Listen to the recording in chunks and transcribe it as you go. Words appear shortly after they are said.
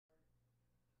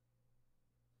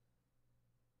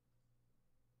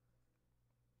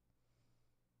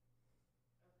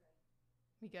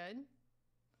We good?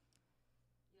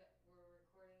 Yeah, we're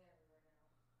recording everywhere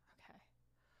now. Okay.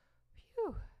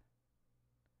 Phew.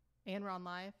 And we're on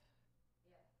live?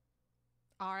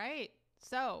 Yeah. All right.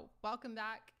 So, welcome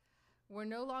back. We're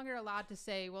no longer allowed to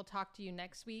say we'll talk to you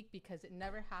next week because it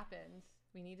never happens.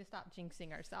 We need to stop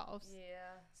jinxing ourselves.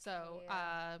 Yeah. So,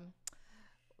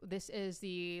 this is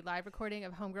the live recording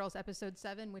of Homegirls episode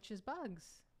 7, which is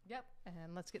bugs. Yep.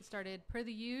 And let's get started per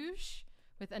the usual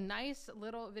with a nice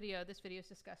little video. This video is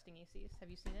disgusting, ECs. Have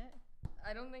you seen it?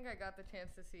 I don't think I got the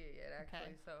chance to see it yet,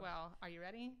 actually. Okay. So, well, are you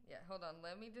ready? yeah, hold on.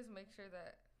 Let me just make sure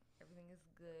that everything is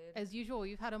good. As usual,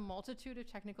 we've had a multitude of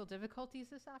technical difficulties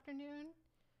this afternoon,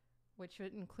 which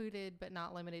included but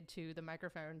not limited to the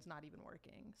microphones not even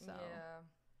working. So, yeah.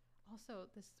 Also,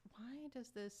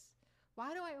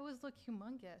 why do I always look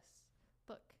humongous?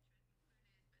 Look.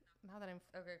 Now that I'm...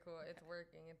 Okay, cool. Okay. It's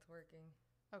working. It's working.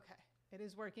 Okay. It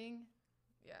is working?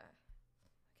 Yeah.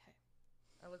 Okay.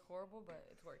 I look horrible, but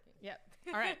it's working. Yep.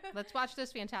 All right. Let's watch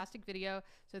this fantastic video.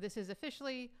 So this is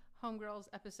officially Homegirls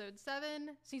episode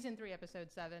 7, season 3,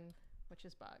 episode 7, which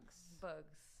is bugs.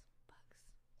 Bugs.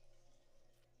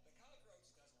 The cockroach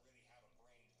doesn't really have a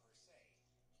brain per se,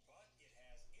 but it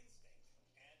has instinct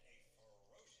and a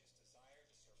ferocious desire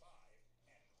to survive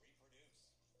and reproduce.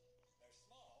 They're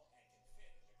small and can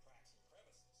fit into cracks and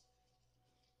crevices.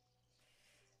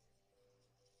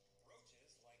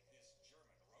 Roaches, like this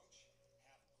German roach,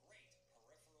 have great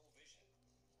peripheral vision,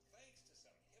 thanks to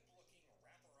some hip-looking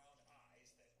wraparound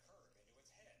eyes that curve into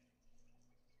its head.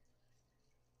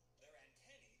 Their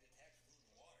antennae detect food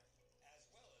and water, as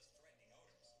well as threatening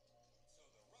odors, so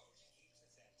the roach keeps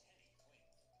its antennae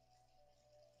clean.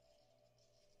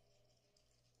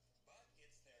 But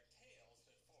it's their tails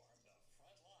that form the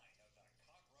front line of the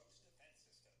cockroach defense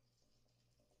system.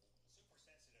 Super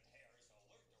sensitive hairs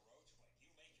alert the roach when you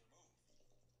make your move.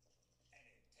 And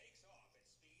it takes off at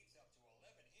speeds up to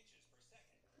 11 inches per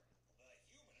second, the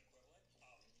human equivalent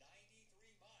of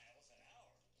 93 miles an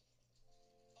hour.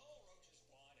 All roaches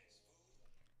want is food.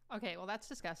 Okay, well, that's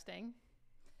disgusting.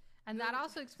 And that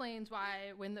also explains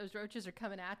why when those roaches are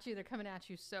coming at you, they're coming at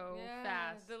you so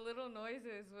fast. The little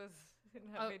noises was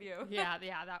in that video. yeah,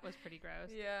 that was pretty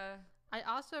gross. Yeah. I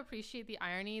also appreciate the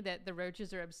irony that the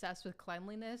roaches are obsessed with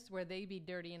cleanliness where they be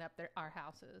dirtying up our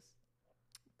houses.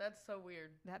 That's so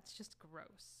weird. That's just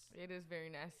gross. It is very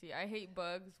nasty. I hate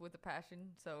bugs with a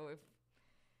passion, so if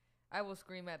I will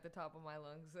scream at the top of my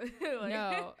lungs.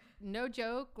 No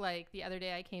joke. Like the other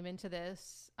day I came into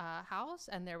this house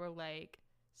and there were like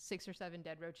 6 or 7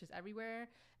 dead roaches everywhere.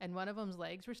 And one of them's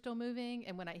legs were still moving.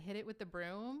 And when I hit it with the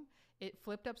broom, it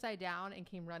flipped upside down and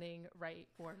came running right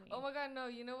for me. Oh my God, no.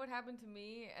 You know what happened to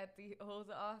me at the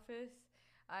old office?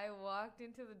 I walked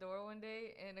into the door one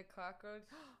day and a cockroach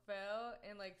fell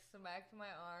and like smacked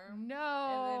my arm.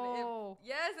 No.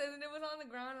 And then it was on the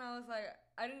ground and I was like,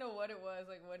 I didn't know what it was,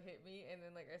 like what hit me. And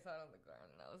then like I saw it on the ground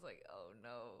and I was like, oh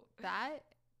no. That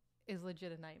is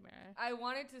legit a nightmare. I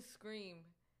wanted to scream,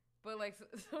 but like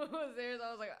someone was there, so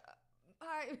I was like,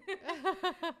 hi.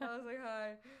 I was like,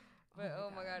 hi. But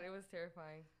oh my God, it was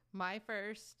terrifying.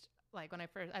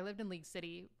 I lived in League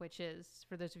City, which is,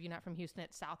 for those of you not from Houston,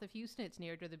 it's south of Houston. It's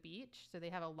near to the beach. So they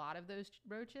have a lot of those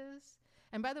roaches.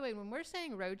 And by the way, when we're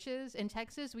saying roaches, in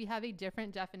Texas, we have a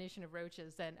different definition of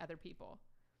roaches than other people.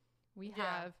 We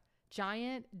have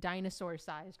giant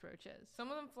dinosaur-sized roaches. Some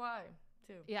of them fly,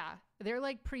 too. Yeah. They're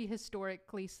like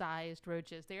prehistorically sized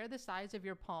roaches. They are the size of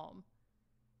your palm.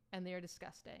 And they are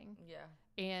disgusting. Yeah.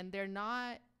 And they're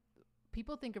not...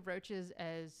 People think of roaches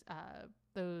as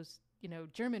those...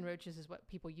 German roaches is what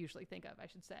people usually think of, I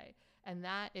should say. And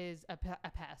that is a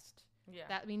pest. Yeah.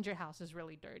 That means your house is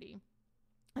really dirty.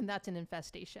 And that's an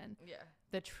infestation. Yeah.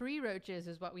 The tree roaches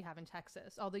is what we have in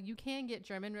Texas. Although you can get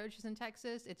German roaches in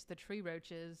Texas, it's the tree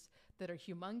roaches that are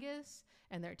humongous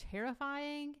and they're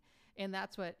terrifying. And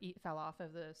that's what fell off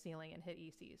of the ceiling and hit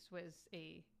EC's was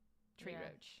a tree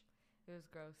roach. It was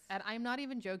gross. And I'm not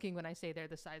even joking when I say they're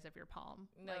the size of your palm.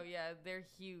 No, they're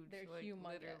huge. They're like,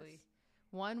 humongous. Literally.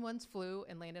 One once flew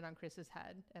and landed on Chris's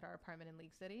head at our apartment in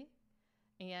League City.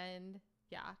 And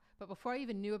but before I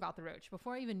even knew about the roach,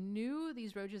 before I even knew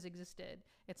these roaches existed,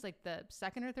 it's like the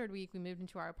second or third week we moved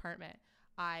into our apartment,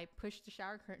 I pushed the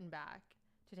shower curtain back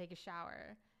to take a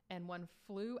shower and one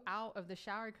flew out of the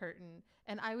shower curtain.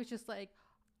 And I was just like,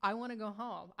 I want to go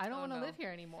home. I don't want to live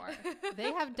here anymore.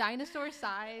 They have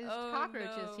dinosaur-sized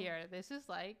cockroaches here. This is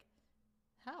like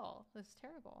hell. This is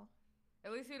terrible.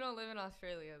 At least you don't live in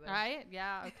Australia, though. Right?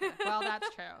 Yeah. Okay. Well, that's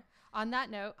true. On that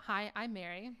note, hi, I'm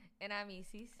Mary. And I'm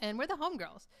Isis. And we're the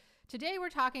Homegirls. Today we're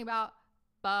talking about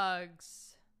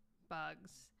bugs.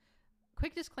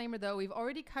 quick disclaimer though, we've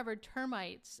already covered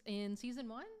termites in season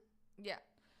 1. Yeah.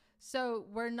 So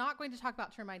we're not going to talk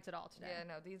about termites at all today. Yeah,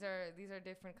 no, these are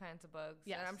different kinds of bugs.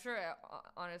 Yes. And I'm sure,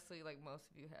 honestly, like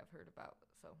most of you have heard about.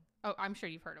 So. Oh, I'm sure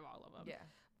you've heard of all of them. Yeah.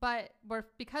 But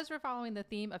because we're following the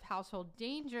theme of household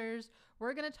dangers,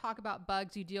 we're going to talk about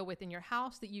bugs you deal with in your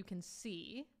house that you can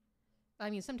see. I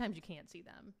mean, sometimes you can't see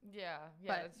them. Yeah,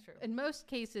 but that's true. In most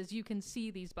cases, you can see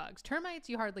these bugs. Termites,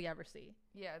 you hardly ever see.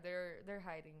 Yeah, they're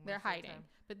hiding. They're hiding.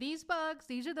 But these bugs,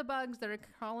 these are the bugs that are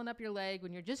crawling up your leg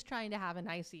when you're just trying to have a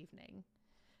nice evening.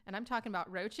 And I'm talking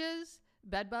about roaches,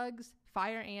 bed bugs,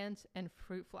 fire ants, and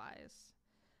fruit flies.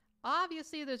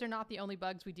 Obviously, those are not the only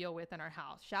bugs we deal with in our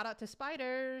house. Shout out to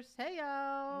spiders. Hey,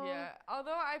 yo. Yeah,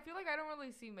 although I feel like I don't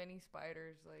really see many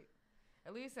spiders, like,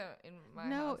 at least in my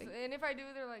house. And if I do,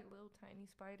 they're like little tiny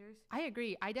spiders. I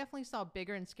agree. I definitely saw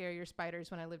bigger and scarier spiders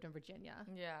when I lived in Virginia.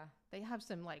 Yeah. They have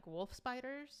some like wolf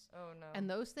spiders. Oh, no. And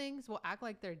those things will act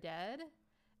like they're dead.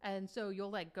 And so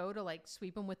you'll like go to like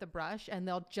sweep them with a brush and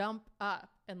they'll jump up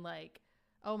and like,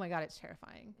 oh my God, it's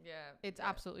terrifying. Yeah. It's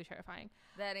absolutely terrifying.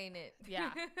 That ain't it.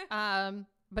 Yeah.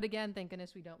 But again, thank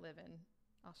goodness we don't live in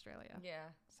Australia. Yeah.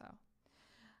 So,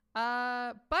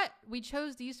 but we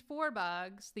chose these 4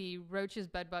 bugs, the roaches,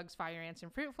 bed bugs, fire ants,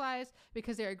 and fruit flies,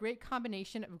 because they're a great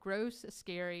combination of gross,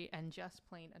 scary, and just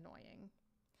plain annoying.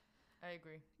 I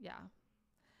agree. Yeah.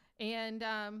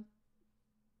 And,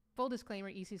 full disclaimer,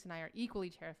 Isis and I are equally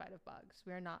terrified of bugs.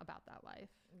 We are not about that life.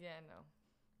 Yeah, no.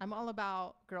 I'm all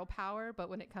about girl power, but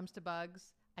when it comes to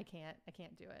bugs, I can't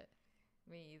do it.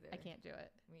 Me either. I can't do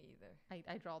it. Me either.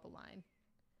 I draw the line.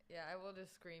 Yeah, I will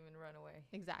just scream and run away.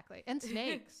 Exactly. And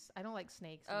snakes. I don't like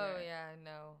snakes Oh, either. yeah,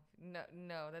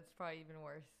 no, that's probably even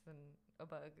worse than a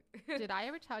bug. Did I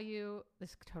ever tell you, this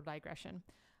is total digression,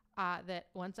 that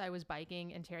once I was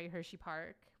biking in Terry Hershey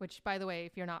Park, which, by the way,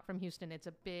 if you're not from Houston, it's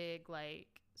a big, like,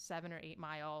 7 or 8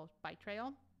 mile bike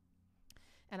trail.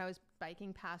 And I was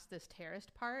biking past this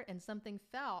terraced part and something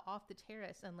fell off the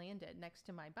terrace and landed next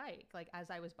to my bike. Like as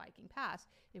I was biking past,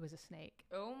 it was a snake.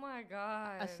 Oh my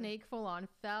God. A snake full on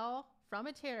fell from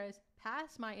a terrace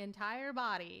past my entire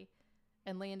body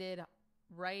and landed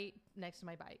right next to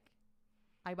my bike.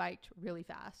 I biked really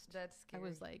fast. That's scary. I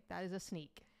was like, that is a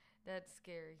sneak. That's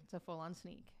scary. It's a full on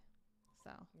sneak.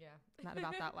 So Yeah. not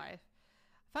about that life.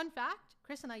 Fun fact,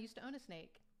 Chris and I used to own a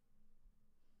snake.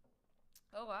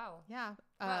 Oh, wow. Yeah.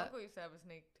 My uncle used to have a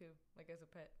snake too, like as a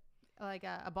pet. Like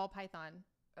a ball python.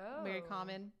 Oh. Very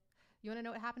common. You want to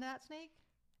know what happened to that snake?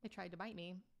 It tried to bite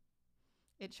me.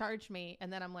 It charged me.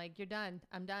 And then I'm like, you're done.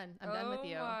 I'm done. I'm done with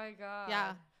you. Oh my God.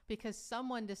 Yeah. Because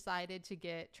someone decided to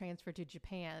get transferred to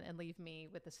Japan and leave me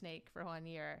with the snake for 1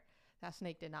 year. That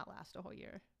snake did not last a whole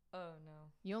year. Oh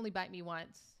no. You only bite me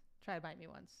once. Try to bite me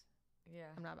once. Yeah.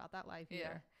 I'm not about that life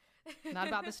either. Yeah. Not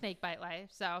about the snake bite life.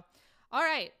 So, all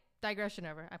right. Digression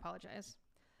over. I apologize.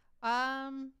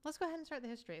 Let's go ahead and start the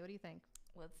history. What do you think?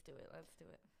 Let's do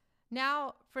it.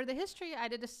 Now, for the history, I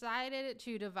decided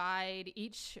to divide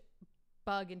each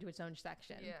bug into its own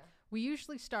section. Yeah. We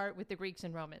usually start with the Greeks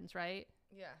and Romans, right?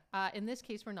 Yeah. In this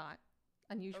case, we're not.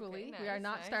 Unusually, Okay, we are nice,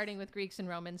 not nice. starting with Greeks and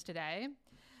Romans today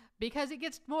because it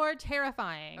gets more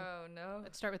terrifying. Oh no.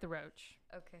 Let's start with the roach.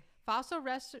 Okay. Fossil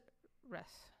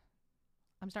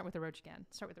I'm starting with the roach again.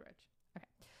 Start with the roach. Okay.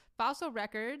 Fossil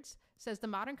records says the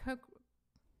modern Why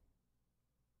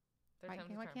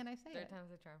can't I say Third it?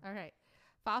 time's the charm. All right.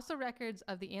 Fossil records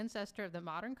of the ancestor of the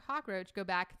modern cockroach go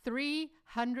back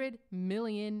 300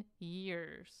 million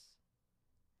years.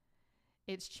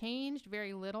 It's changed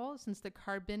very little since the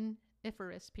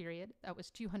Carboniferous period. That was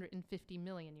 250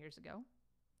 million years ago.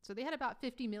 So they had about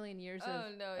 50 million years of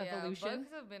evolution. Yeah. Bugs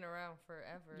have been around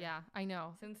forever. Yeah, I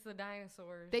know. Since the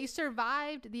dinosaurs. They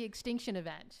survived the extinction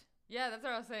event. Yeah, that's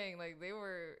what I was saying. Like they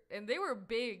were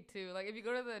big too. Like if you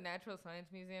go to the Natural Science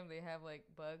Museum, they have like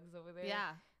bugs over there. Yeah.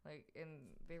 Like and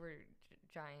they were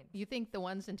giant. You think the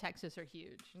ones in Texas are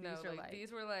huge? No,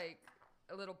 these were like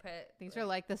a little pet. These are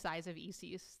like the size of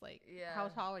ECs. Like, yeah. How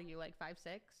tall are you? Like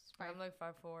 5'6"? I'm like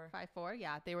 5'4". 5'4"?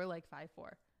 Yeah, they were like 5'4".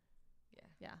 Yeah.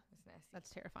 Yeah. It's nasty. That's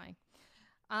terrifying.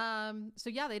 So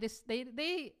yeah,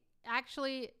 they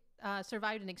actually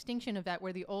survived an extinction event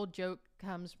where the old joke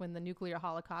comes when the nuclear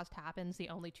holocaust happens. The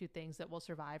only 2 things that will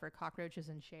survive are cockroaches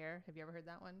and share. Have you ever heard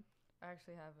that one? I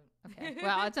actually haven't. Okay.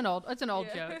 Well, it's an old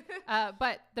joke.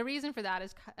 But the reason for that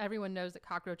is everyone knows that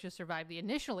cockroaches survived the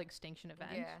initial extinction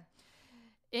event. Yeah.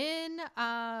 In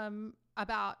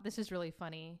this is really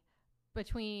funny,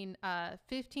 between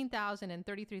 15,000 and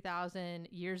 33,000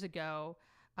 years ago,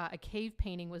 a cave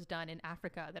painting was done in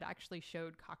Africa that actually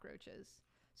showed cockroaches.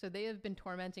 So they have been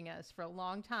tormenting us for a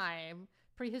long time,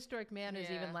 Prehistoric man is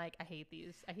even Yeah. like, I hate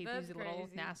these That's little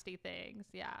crazy. nasty things.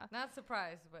 Yeah. Not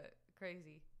surprised, but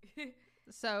crazy.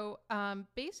 So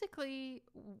basically,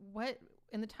 what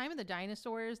in the time of the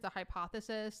dinosaurs, the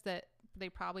hypothesis that they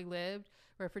probably lived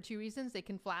were for two reasons: they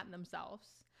can flatten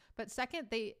themselves, but second,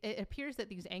 it appears that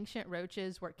these ancient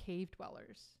roaches were cave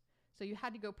dwellers. So you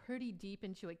had to go pretty deep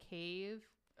into a cave.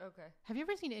 Okay. Have you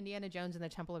ever seen Indiana Jones and the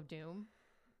Temple of Doom?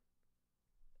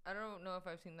 I don't know if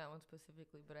I've seen that one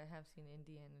specifically, but I have seen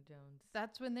Indiana Jones.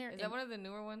 That's when they're Is that one of the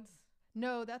newer ones?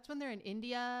 No, that's when they're in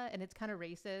India, and it's kind of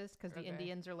racist because the Okay.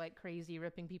 Indians are like crazy,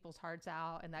 ripping people's hearts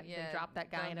out, and that they Yeah, drop that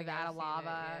guy don't in a think vat I've of seen it,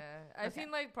 lava. Yeah. I've Okay.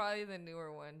 seen like probably the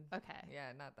newer one. Okay.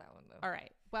 Yeah, not that one though. All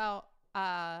right. Well,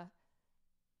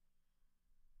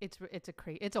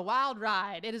 it's a wild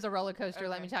ride. It is a roller coaster,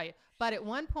 let me Okay. tell you. But at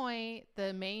one point,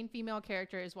 the main female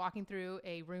character is walking through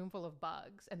a room full of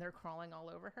bugs, and they're crawling all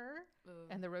over her, Ugh.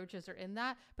 and the roaches are in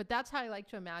that. But that's how I like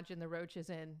to imagine the roaches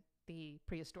in the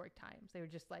prehistoric times. They were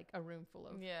just like a room full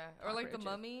of Yeah, or like the cockroaches.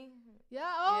 Mummy.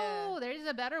 Yeah. Oh, there's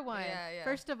a better one. Yeah.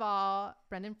 First of all,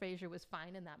 Brendan Fraser was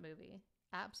fine in that movie.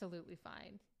 Absolutely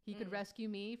fine. He could Mm. rescue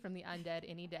me from the undead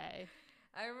any day.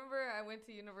 I remember I went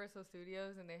to Universal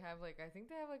Studios and they have like, I think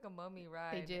they have like a mummy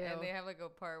ride. do. And they have like a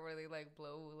part where they like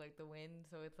blow like the wind,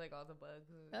 so it's like all the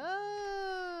bugs.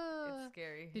 Oh. It's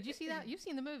scary. Did you see that? You've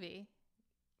seen the movie.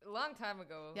 A long time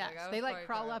ago. Yes. I was They like probably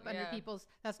crawl about- up under yeah. people's.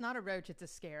 That's not a roach. It's a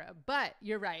scarab. But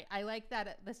you're right. I like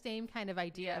that. The same kind of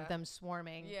idea of Yeah. them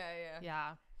swarming. Yeah.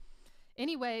 Yeah.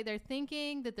 Anyway, they're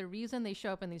thinking that the reason they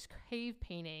show up in these cave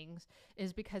paintings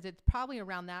is because it's probably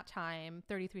around that time,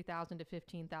 33,000 to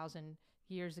 15,000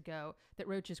 years ago, that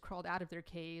roaches crawled out of their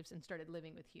caves and started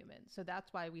living with humans. So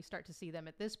that's why we start to see them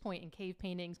at this point in cave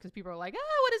paintings, because people are like,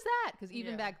 oh, what is that? Because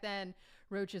even Yeah. back then,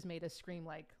 roaches made us scream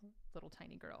like little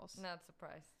tiny girls. Not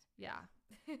surprised. Yeah.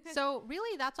 So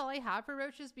really, that's all I have for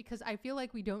roaches, because I feel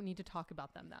like we don't need to talk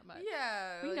about them that much.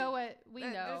 Yeah. We like, know what we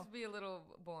that know. just be a little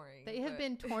boring. They have but-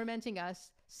 been tormenting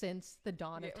us since the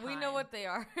dawn of time. We know what they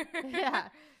are. Yeah.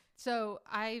 So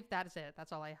that's it.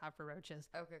 That's all I have for roaches.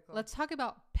 Okay, cool. Let's talk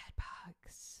about bed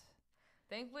bugs.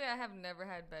 Thankfully, I have never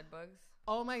had bed bugs.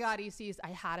 Oh my God, ECs, I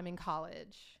had them in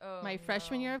college. Oh, My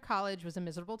freshman no. year of college was a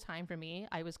miserable time for me.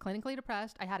 I was clinically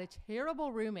depressed. I had a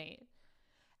terrible roommate,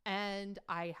 and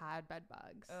I had bed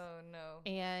bugs. Oh no.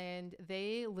 And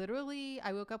they literally,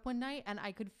 I woke up one night and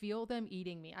I could feel them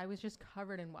eating me. I was just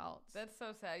covered in welts. That's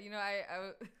so sad. You know,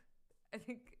 I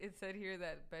think it said here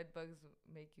that bed bugs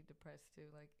make you depressed too.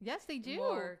 Like Yes, they do.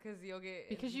 more because you'll get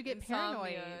Because you get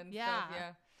insomnia paranoid. and Yeah. stuff.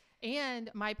 Yeah. And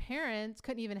my parents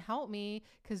couldn't even help me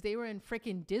because they were in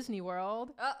freaking Disney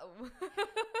World. Uh-oh.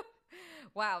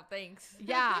 Wow. Thanks.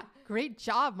 Yeah, great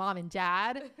job, mom and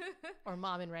dad, or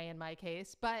mom and Ray in my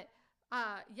case. But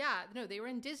yeah, no, they were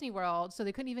in Disney World, so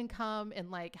they couldn't even come and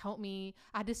like help me.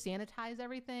 I had to sanitize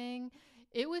everything.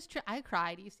 It was I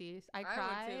cried, ECs. I I would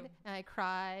cried too. and I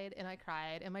cried and I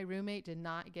cried, and my roommate did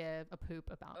not give a poop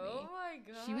about Oh me.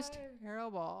 my god. She was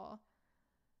terrible.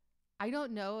 I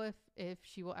don't know if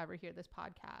she will ever hear this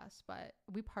podcast, but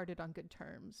we parted on good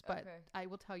terms. But Okay. I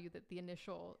will tell you that the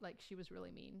initial, like, she was really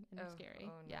mean and Oh, scary.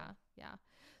 oh no. Yeah. Oh,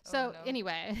 So no.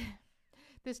 anyway,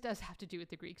 this does have to do with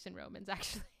the Greeks and Romans,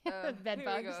 actually. Bed here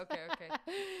bugs. we go. Okay.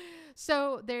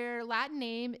 So their Latin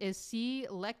name is C.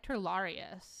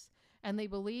 lecturlarius, and they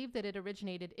believe that it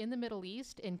originated in the Middle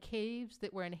East in caves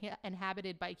that were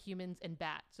inhabited by humans and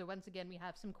bats. So once again, we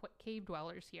have some cave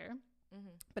dwellers here. Mm-hmm.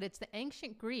 But it's the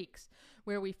ancient Greeks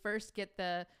where we first get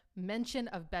the mention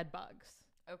of bed bugs.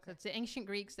 So Okay. it's the ancient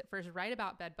Greeks that first write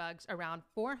about bed bugs around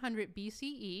 400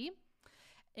 BCE.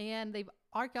 And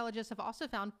archaeologists have also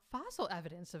found fossil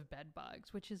evidence of bed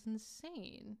bugs, which is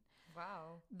insane.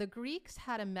 Wow. The Greeks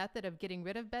had a method of getting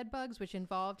rid of bed bugs, which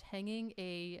involved hanging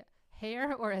a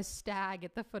hare or a stag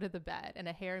at the foot of the bed. And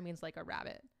a hare means like a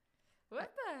rabbit.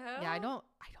 What the hell? Yeah, I don't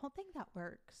think that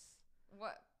works.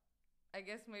 What? I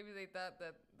guess maybe they thought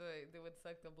that they would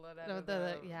suck the blood out No, of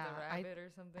the- the yeah, rabbit or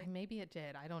something. Maybe it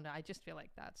did. I don't know. I just feel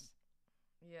like that's...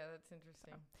 Yeah, that's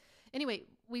interesting. Anyway,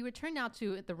 we return now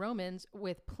to the Romans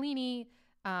with Pliny.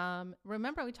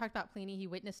 Remember we talked about Pliny? He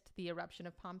witnessed the eruption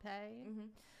of Pompeii.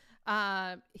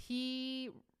 Mm-hmm. He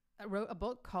wrote a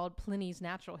book called Pliny's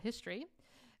Natural History,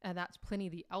 and that's Pliny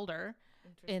the Elder,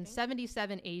 in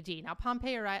 77 AD. Now,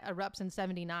 Pompeii erupts in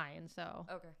 79, so...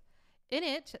 Okay. In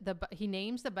it, he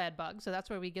names the bed bug, so that's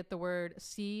where we get the word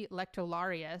C.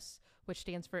 lecturlarius, which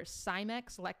stands for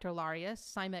Cymex lecturlarius.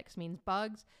 Cymex means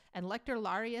bugs, and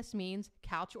lecturlarius means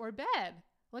couch or bed.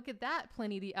 Look at that,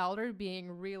 Pliny the Elder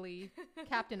being really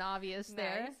Captain Obvious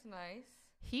there. Nice.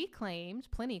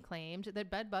 Pliny claimed that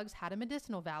bed bugs had a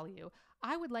medicinal value.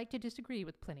 I would like to disagree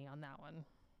with Pliny on that one.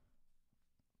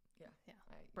 Yeah. Yeah.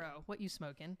 Bro, what you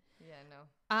smoking? Yeah,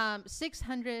 no.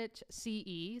 600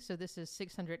 CE, so this is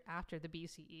 600 after the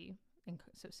BCE,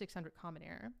 so 600 Common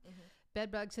Era.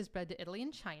 Bed bugs has spread to Italy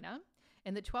and China.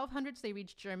 In the 1200s, they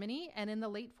reached Germany, and in the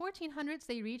late 1400s,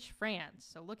 they reached France.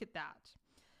 So look at that.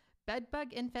 Bed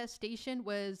bug infestation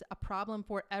was a problem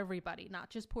for everybody, not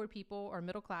just poor people or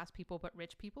middle class people, but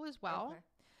rich people as well.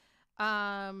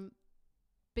 Okay.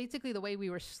 Basically, the way we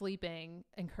were sleeping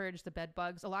encouraged the bed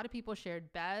bugs. A lot of people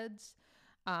shared beds.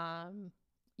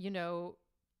 You know,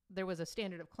 there was a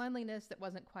standard of cleanliness that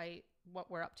wasn't quite what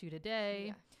we're up to today.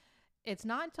 Yeah. It's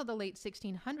not until the late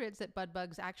 1600s that bed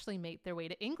bugs actually made their way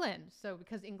to England. So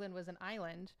because England was an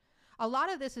island, a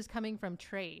lot of this is coming from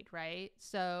trade, right?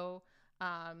 So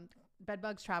bed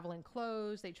bugs travel in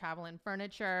clothes, they travel in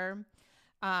furniture.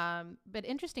 But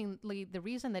interestingly, the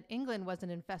reason that England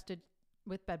wasn't infested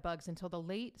with bed bugs until the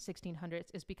late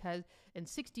 1600s is because in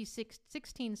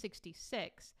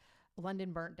 1666,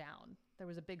 London burnt down. There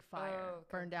was a big fire,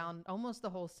 burned down almost the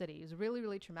whole city. It was really,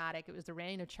 really traumatic. It was the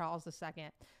reign of Charles II. It's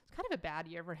kind of a bad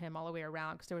year for him all the way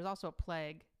around because there was also a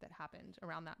plague that happened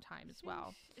around that time as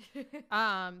well.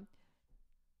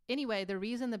 Anyway, the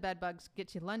reason the bed bugs get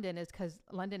to London is because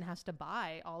London has to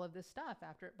buy all of this stuff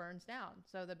after it burns down.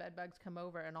 So the bed bugs come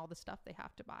over and all the stuff they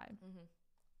have to buy.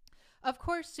 Of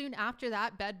course, soon after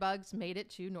that, bed bugs made it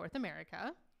to North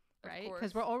America. Right?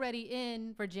 Because we're already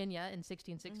in Virginia in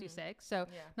 1666. So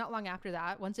not long after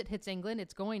that, once it hits England,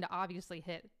 it's going to obviously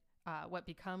hit what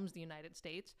becomes the United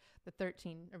States, the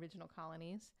 13 original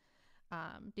colonies.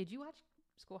 Did you watch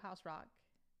Schoolhouse Rock?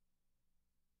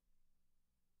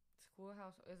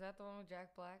 Schoolhouse, is that the one with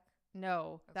Jack Black?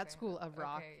 No, that's School of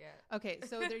Rock. Okay, yeah. Okay,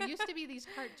 so there used to be these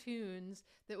cartoons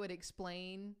that would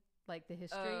explain like the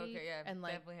history. Oh, okay, yeah. And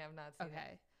like, definitely have not seen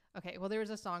it. Okay, well, there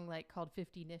was a song like called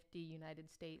 50 Nifty United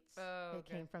States. Oh, It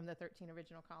came from the 13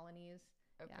 original colonies.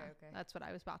 Okay, yeah, okay. That's what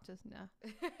I was about to know.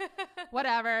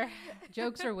 Whatever.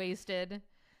 Jokes are wasted.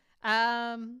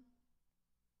 Now,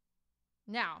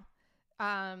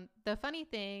 the funny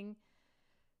thing,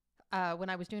 when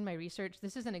I was doing my research,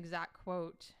 this is an exact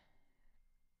quote.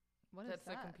 What is that?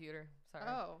 That's the computer. Sorry.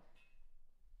 Oh.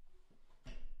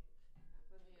 Let me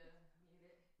mute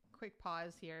it. Quick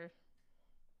pause here.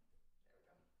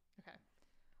 Okay,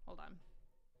 hold on.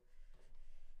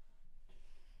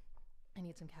 I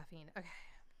need some caffeine. Okay.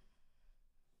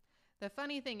 The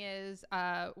funny thing is,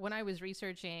 when I was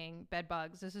researching bed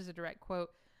bugs, this is a direct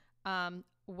quote.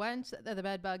 Once the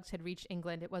bed bugs had reached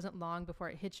England, it wasn't long before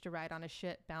it hitched a ride on a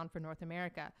ship bound for North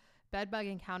America. Bed bug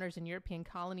encounters in European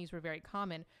colonies were very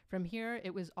common. From here,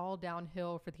 it was all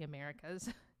downhill for the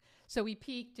Americas. So we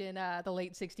peaked in the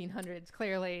late 1600s,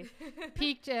 clearly.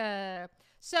 Peaked.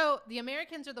 So the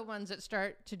Americans are the ones that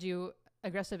start to do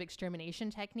aggressive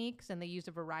extermination techniques, and they used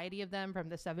a variety of them from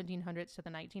the 1700s to the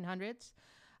 1900s.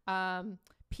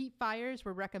 Peat fires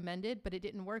were recommended, but it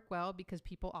didn't work well because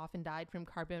people often died from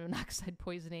carbon monoxide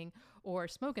poisoning or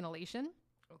smoke inhalation.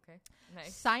 Okay,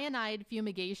 nice. Cyanide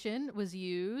fumigation was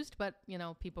used, but, you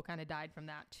know, people kind of died from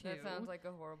that too. That sounds like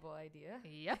a horrible idea.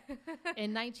 Yep.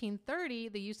 In 1930,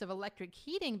 the use of electric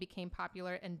heating became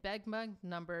popular and bed bug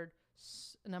numbers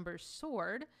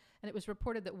soared, and it was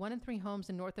reported that 1 in 3 homes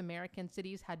in North American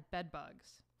cities had bed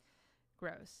bugs.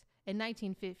 Gross. In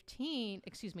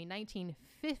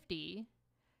 1950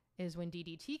 is when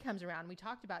DDT comes around. We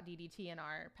talked about DDT in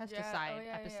our pesticide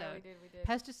episode. Yeah, we did.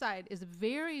 Pesticide is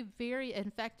very, very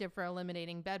effective for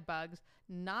eliminating bed bugs,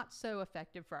 not so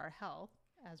effective for our health,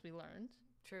 as we learned.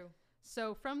 True.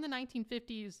 So from the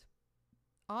 1950s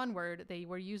onward, they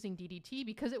were using DDT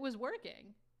because it was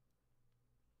working.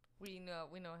 We know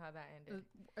how that ended.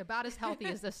 About as healthy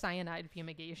as the cyanide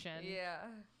fumigation. Yeah.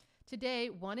 Today,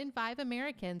 1 in 5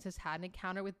 Americans has had an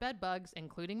encounter with bed bugs,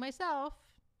 including myself.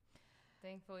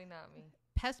 Thankfully, not me.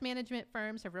 Pest management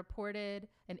firms have reported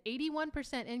an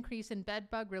 81% increase in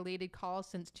bed bug related calls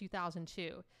since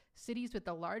 2002. Cities with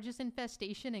the largest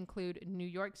infestation include New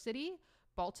York City,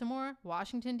 Baltimore,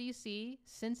 Washington, D.C.,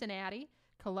 Cincinnati,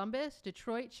 Columbus,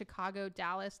 Detroit, Chicago,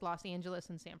 Dallas, Los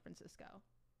Angeles, and San Francisco.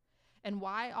 And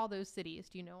why all those cities?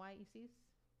 Do you know why, Isis?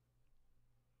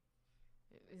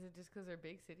 Is it just because they're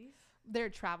big cities? They're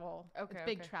travel. Okay. It's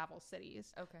big travel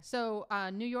cities. Okay. So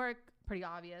New York, pretty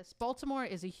obvious. Baltimore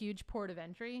is a huge port of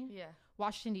entry. Yeah.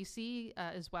 Washington, D.C.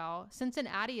 As well.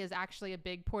 Cincinnati is actually a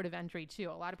big port of entry, too.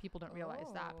 A lot of people don't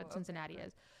realize that, but Cincinnati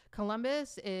is.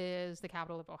 Columbus is the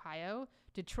capital of Ohio.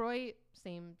 Detroit,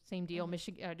 same deal.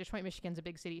 Mm-hmm. Detroit, Michigan's a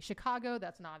big city. Chicago,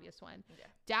 that's an obvious one. Yeah.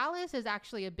 Dallas is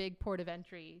actually a big port of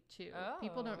entry, too. Oh.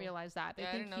 People don't realize that. They Yeah,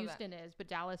 I think didn't know Houston is, but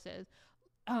Dallas is.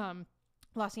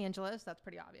 Los Angeles, that's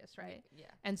pretty obvious, right? Yeah.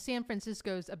 And San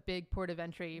Francisco's a big port of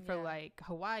entry for Yeah. like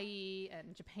Hawaii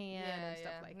and Japan and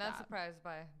stuff like Not that. surprised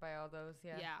by all those.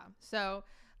 Yeah. So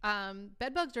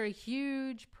bed bugs are a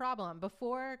huge problem.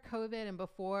 Before COVID and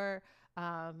before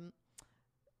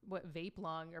vape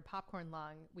lung or popcorn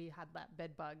lung, we had that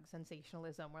bed bug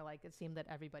sensationalism where like it seemed that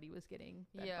everybody was getting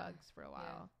bed bugs for a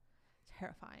while.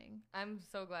 Terrifying. I'm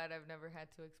so glad I've never had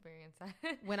to experience that.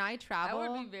 When I travel, I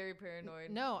would be very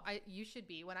paranoid. No, you should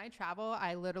be. When I travel,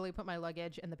 I literally put my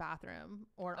luggage in the bathroom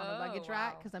or on a luggage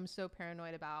rack because I'm so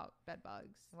paranoid about bed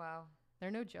bugs. Wow.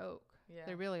 They're no joke. Yeah.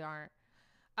 They really aren't.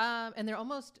 And they're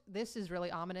almost, this is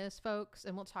really ominous, folks,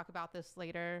 and we'll talk about this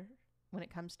later when it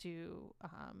comes to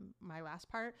my last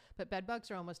part, but bed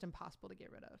bugs are almost impossible to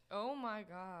get rid of. Oh my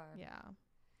God. Yeah.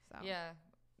 So. Yeah.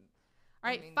 All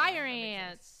right, fire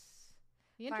ants.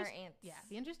 Fire ants. Yeah.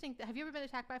 The interesting. Have you ever been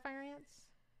attacked by fire ants?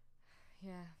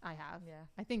 Yeah. I have.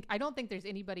 Yeah. I don't think there's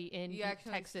anybody in you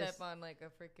actually Texas. step on like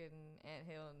a freaking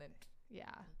anthill and then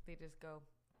they just go.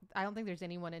 I don't think there's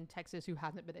anyone in Texas who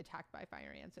hasn't been attacked by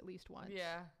fire ants at least once.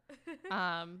 Yeah.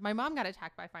 My mom got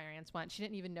attacked by fire ants once. She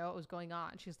didn't even know what was going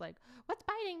on. She's like, "What's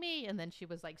biting me?" And then she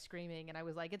was like screaming, and I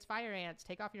was like, "It's fire ants.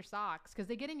 Take off your socks because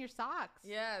they get in your socks.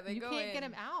 Yeah, you can't get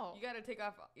them out. You got to take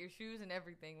off your shoes and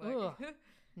everything. Ugh,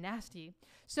 nasty."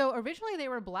 So originally they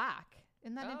were black.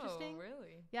 Isn't that interesting? Oh,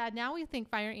 really? Yeah. Now we think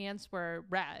fire ants were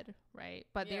red, right?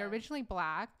 But they were originally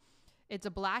black. It's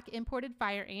a black imported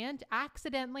fire ant,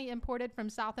 accidentally imported from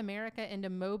South America into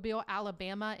Mobile,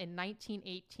 Alabama in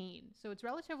 1918. So it's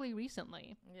relatively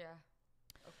recently. Yeah.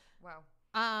 Oh, wow.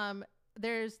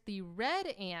 There's the red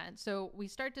ant. So we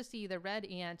start to see the red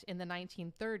ant in the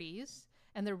 1930s.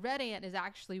 And the red ant is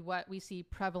actually what we see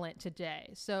prevalent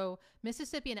today. So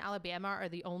Mississippi and Alabama are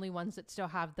the only ones that still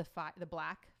have the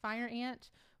black fire ant.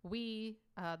 The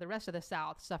rest of the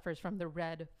South suffers from the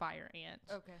red fire ant.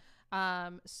 Okay.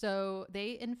 So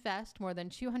they infest more than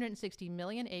 260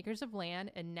 million acres of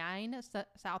land in 9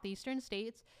 southeastern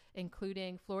states,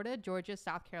 including Florida, Georgia,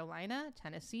 South Carolina,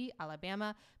 Tennessee,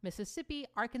 Alabama, Mississippi,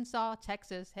 Arkansas,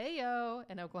 Texas,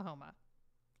 and Oklahoma.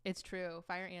 It's true.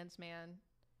 Fire ants, man.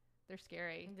 They're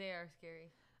scary. They are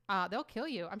scary. They'll kill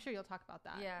you. I'm sure you'll talk about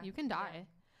that. Yeah. You can die.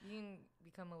 Yeah. You can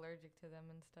become allergic to them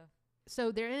and stuff.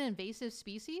 So they're an invasive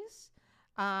species.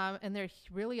 And they're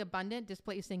really abundant,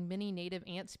 displacing many native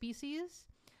ant species.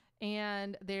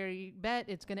 And they bet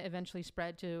it's going to eventually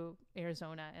spread to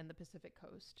Arizona and the Pacific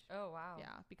coast. Oh, wow.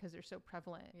 Yeah, because they're so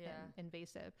prevalent and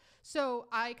invasive. So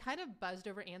I kind of buzzed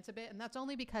over ants a bit, and that's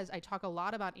only because I talk a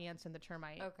lot about ants in the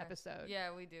termite episode.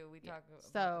 Yeah, we do. We talk about so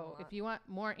them a lot. If you want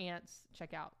more ants,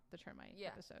 check out the termite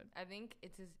episode. I think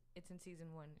it's in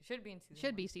season 1. It should be in season 1.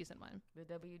 Should be season 1. The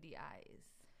WDIs.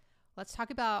 Let's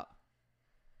talk about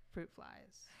fruit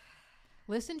flies.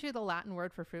 Listen to the Latin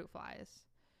word for fruit flies.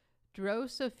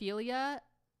 Drosophila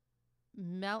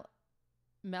melanogaster.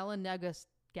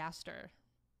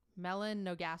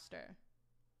 Melanogaster.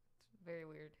 It's very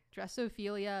weird.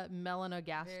 Drosophila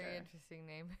melanogaster. Very interesting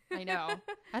name. I know.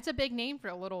 That's a big name for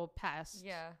a little pest.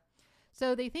 Yeah.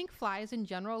 So they think flies in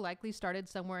general likely started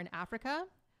somewhere in Africa,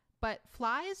 but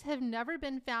flies have never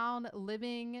been found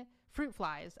living, fruit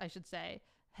flies, I should say,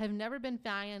 have never been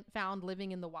found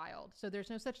living in the wild. So there's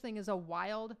no such thing as a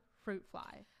wild fruit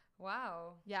fly.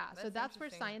 Wow. Yeah. So that's where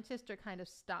scientists are kind of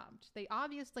stumped. They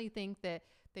obviously think that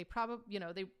they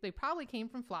probably came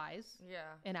from flies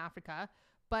in Africa.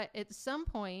 But at some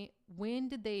point, when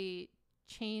did they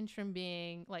change from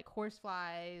being like horse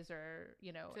flies or,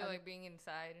 to like being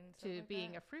inside and stuff to like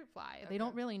being that? a fruit fly? Okay. They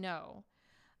don't really know.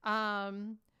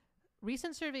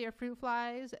 Recent survey of fruit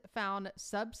flies found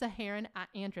sub-Saharan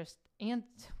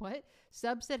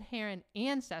sub-Saharan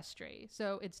ancestry.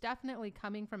 So it's definitely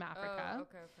coming from Africa.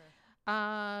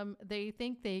 Oh, okay. They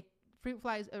think fruit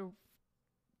flies are,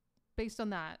 based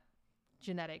on that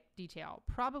genetic detail,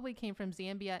 probably came from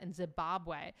Zambia and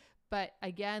Zimbabwe. But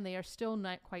again, they are still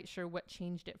not quite sure what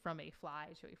changed it from a fly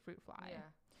to a fruit fly.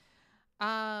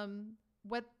 Yeah.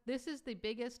 This is the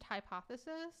biggest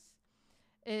hypothesis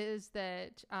is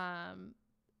that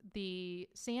the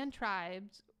San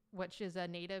tribes, which is a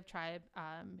native tribe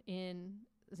in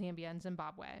Zambia and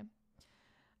Zimbabwe,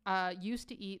 used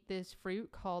to eat this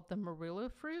fruit called the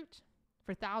marula fruit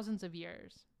for thousands of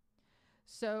years.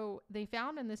 So they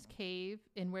found in this cave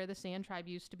in where the San tribe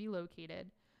used to be located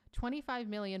 25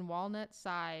 million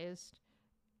walnut-sized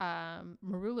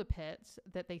marula pits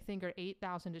that they think are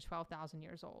 8,000 to 12,000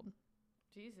 years old.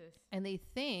 Jesus. And they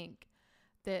think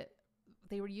that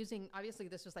they were using, obviously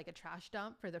this was like a trash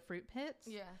dump for the fruit pits.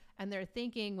 Yeah. And they're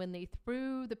thinking when they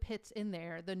threw the pits in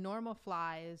there, the normal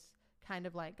flies kind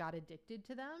of like got addicted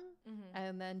to them Mm-hmm.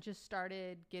 and then just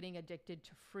started getting addicted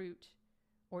to fruit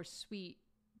or sweet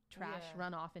trash Yeah.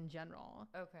 runoff in general.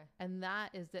 Okay. And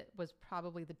that was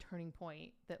probably the turning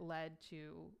point that led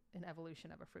to an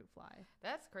evolution of a fruit fly.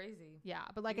 That's crazy. Yeah,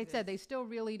 but like I Jesus. said, they still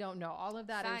really don't know. All of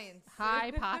that Science. is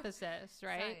hypothesis,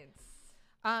 right?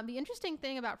 Science. The interesting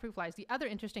thing about fruit flies, the other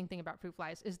interesting thing about fruit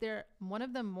flies is they're one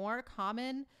of the more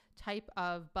common type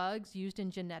of bugs used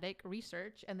in genetic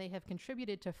research, and they have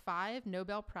contributed to 5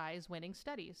 Nobel Prize winning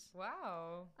studies.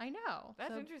 Wow. I know.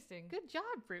 That's So interesting. good job,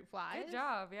 fruit flies. Good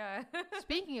job. Yeah.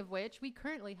 Speaking of which, we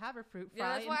currently have a fruit Yeah,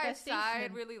 fly that's why I infestation.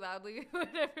 sighed really loudly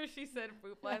whenever she said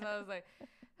fruit flies. I was like,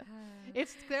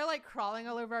 They're like crawling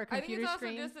all over our I think computer it's also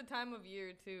screen. just the time of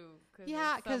year too.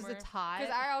 Yeah, because it's hot.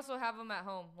 Because I also have them at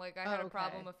home. Like I had Oh, a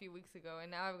problem okay. a few weeks ago,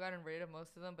 and now I've gotten rid of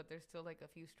most of them, but there's still like a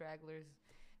few stragglers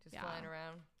just Yeah. flying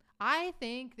around. I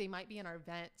think they might be in our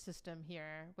vent system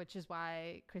here, which is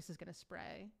why Chris is going to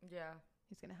spray. Yeah,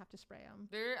 He's going to have to spray them.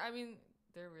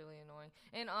 they're really annoying.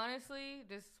 And honestly,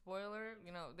 just spoiler,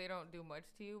 they don't do much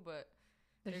to you, but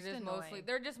They're just annoying.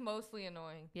 they're just mostly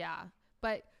annoying. Yeah.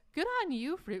 But good on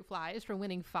you, fruit flies, for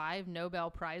winning 5 Nobel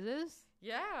Prizes.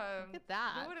 Yeah. Look at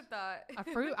that. Who would have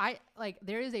thought?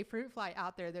 There is a fruit fly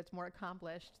out there that's more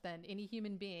accomplished than any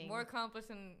human being. More accomplished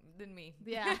than me.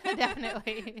 Yeah,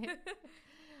 definitely.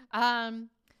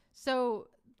 So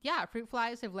yeah, fruit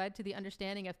flies have led to the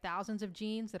understanding of thousands of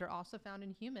genes that are also found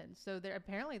in humans. So they're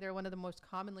one of the most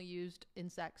commonly used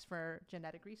insects for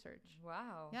genetic research.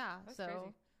 Wow. Yeah. That's so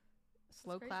crazy.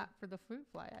 slow crazy. clap for the fruit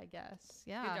fly, I guess.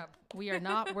 Yeah. Good job. We are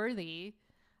not worthy.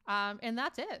 And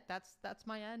that's it. That's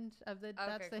my end of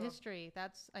that's the cool. history.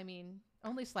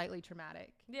 Only slightly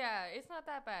traumatic. Yeah, it's not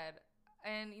that bad.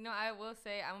 And, I will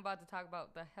say I'm about to talk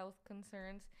about the health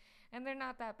concerns, and they're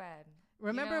not that bad.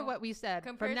 Remember what we said.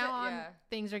 From now on,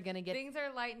 things are going to get... Things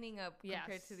are lightening up compared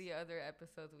Yes. to the other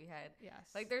episodes we had. Yes.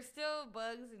 Like, there's still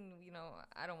bugs, and,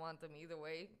 I don't want them either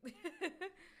way.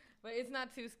 But it's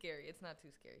not too scary. It's not too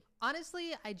scary.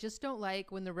 Honestly, I just don't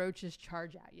like when the roaches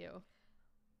charge at you.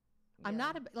 I'm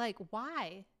not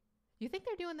why? You think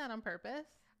they're doing that on purpose?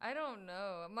 I don't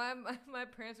know. My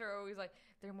parents are always like,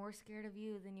 they're more scared of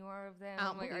you than you are of them. I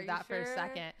don't I'm like, believe are that you for sure? a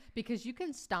second. Because you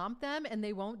can stomp them and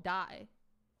they won't die.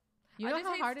 You I know just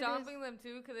how hate hard it is? stomping them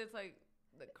too, because it's like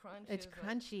the crunch. It's is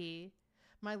like, crunchy.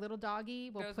 My little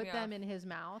doggy will Throws put me them off. in his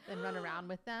mouth and run around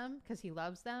with them because he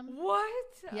loves them. what?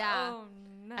 Yeah. Oh,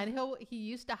 no. And he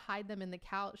used to hide them in the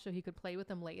couch so he could play with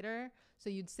them later. So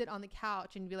you'd sit on the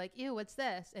couch and be like, ew, what's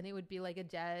this? And it would be like a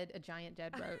giant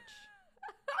dead roach.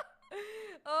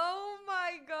 Oh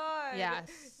my god. Yes.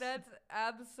 That's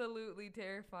absolutely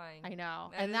terrifying. I know.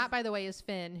 That And is- that, by the way, is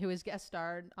Finn, who has guest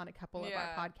starred on a couple of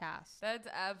Yeah. our podcasts. That's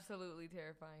absolutely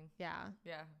terrifying. Yeah.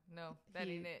 Yeah. No, that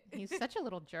ain't it. He's such a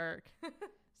little jerk.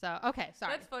 So, okay,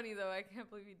 sorry. That's funny though. I can't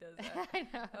believe he does that. I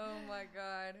know. Oh my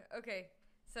god. Okay.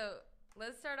 So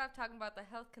let's start off talking about the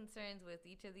health concerns with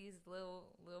each of these little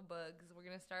bugs. We're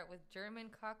gonna start with German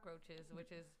cockroaches,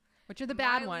 Which are the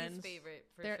bad my least ones. favorite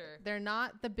for they're, sure. They're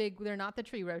not the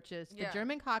tree roaches. The Yeah.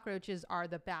 German cockroaches are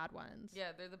the bad ones.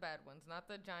 Yeah, they're the bad ones, not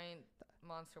the giant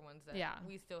monster ones that Yeah.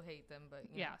 we still hate them, but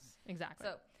you know. Yes, exactly.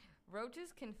 So,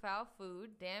 roaches can foul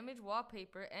food, damage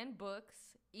wallpaper and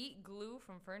books, eat glue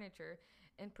from furniture,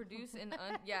 and produce I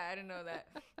didn't know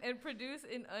that. And produce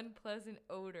an unpleasant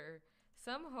odor.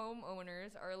 Some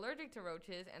homeowners are allergic to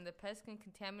roaches, and the pests can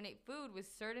contaminate food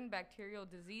with certain bacterial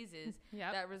diseases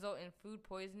Yep. that result in food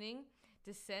poisoning,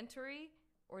 dysentery,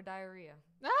 or diarrhea.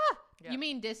 Ah! Yeah. You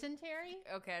mean dysentery?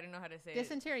 Okay, I don't know how to say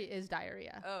Dysentery is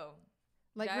diarrhea. it. Oh.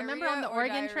 Like, Diarrhea remember on the or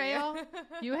Oregon diarrhea? Trail?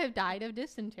 You have died of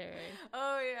dysentery.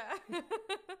 Oh, yeah.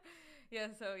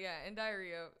 And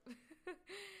diarrhea.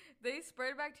 They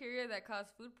spread bacteria that cause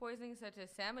food poisoning, such as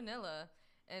salmonella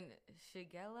and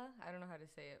shigella. I don't know how to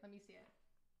say it. Let me see it.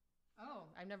 Oh,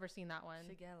 I've never seen that one.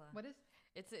 Shigella. What is?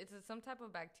 It's some type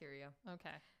of bacteria.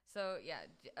 Okay. So,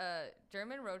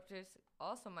 German roaches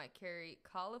also might carry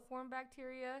coliform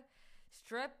bacteria,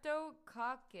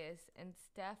 streptococcus, and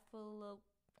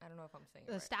I don't know if I'm saying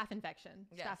it right. Staph infection.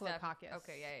 Staphylococcus.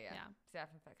 Yeah. Staph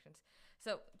infections.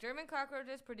 So, German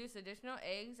cockroaches produce additional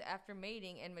eggs after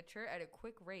mating and mature at a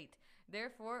quick rate.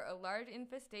 Therefore, a large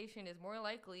infestation is more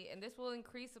likely, and this will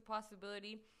increase the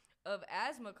possibility of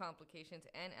asthma complications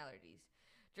and allergies.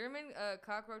 German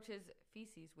cockroaches'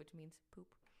 feces, which means poop,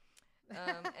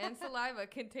 and saliva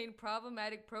contain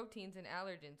problematic proteins and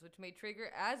allergens, which may trigger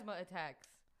asthma attacks.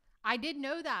 I did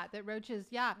know that roaches,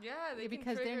 yeah. Yeah, they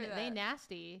because can trigger they that.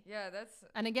 nasty. Yeah, that's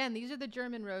And again, these are the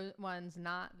German ones,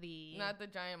 not the not the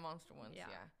giant monster ones. Yeah.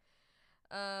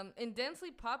 In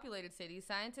densely populated cities,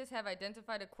 scientists have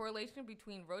identified a correlation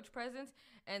between roach presence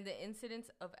and the incidence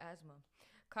of asthma.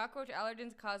 Cockroach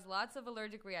allergens cause lots of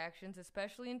allergic reactions,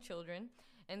 especially in children,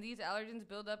 and these allergens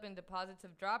build up in deposits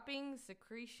of droppings,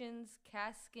 secretions,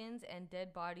 cast skins, and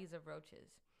dead bodies of roaches.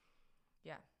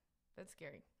 Yeah, that's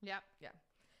scary. Yep. Yeah.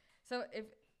 So if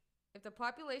the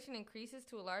population increases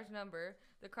to a large number,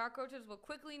 the cockroaches will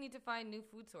quickly need to find new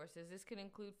food sources. This could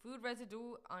include food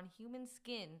residue on human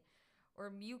skin or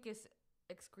mucus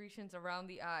excretions around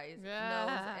the eyes,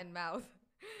 nose, and mouth.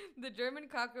 The German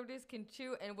cockroaches can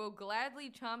chew and will gladly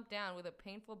chomp down with a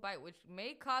painful bite, which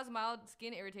may cause mild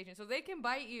skin irritation. So they can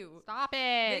bite you. Stop it.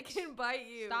 They can bite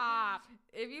you. Stop.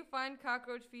 If you find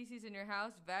cockroach feces in your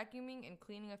house, vacuuming and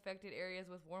cleaning affected areas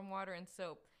with warm water and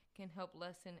soap can help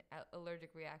lessen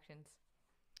allergic reactions.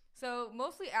 So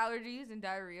mostly allergies and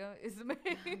diarrhea is the main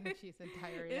Allergies and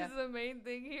diarrhea. is the main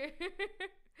thing here.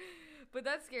 But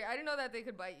that's scary. I didn't know that they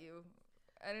could bite you.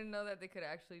 I didn't know that they could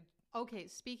actually. Okay,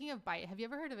 speaking of bite, have you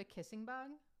ever heard of a kissing bug?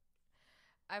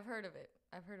 I've heard of it.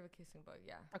 I've heard of a kissing bug,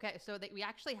 yeah. Okay, so we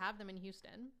actually have them in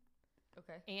Houston.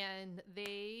 Okay. And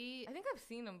I think I've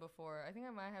seen them before. I think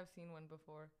I might have seen one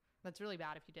before. That's really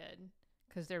bad if you did,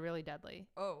 because they're really deadly.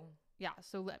 Oh. Yeah,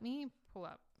 so let me pull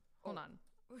up. Hold on.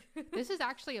 This is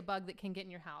actually a bug that can get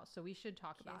in your house, so we should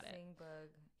talk about it. Kissing bug.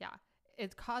 Yeah.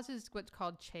 It causes what's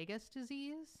called Chagas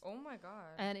disease. Oh my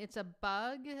God. And it's a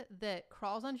bug that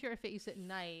crawls onto your face at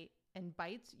night and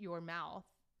bites your mouth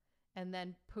and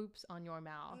then poops on your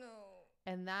mouth. No.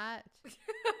 And that,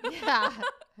 yeah.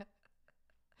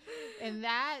 And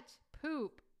that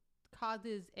poop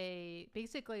causes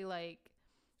basically like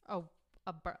a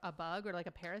bug or like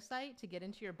a parasite to get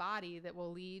into your body that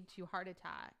will lead to heart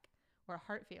attack or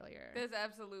heart failure. That's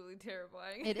absolutely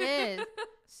terrifying. It is.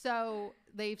 So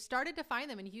they've started to find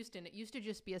them in Houston. It used to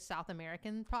just be a South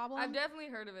American problem. I've definitely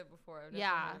heard of it before. I've definitely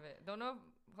heard of it. Don't know.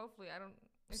 Hopefully, I don't.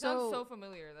 It sounds so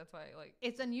familiar. That's why, like.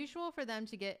 It's unusual for them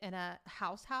to get in a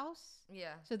house.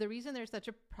 Yeah. So the reason there's such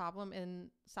a problem in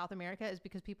South America is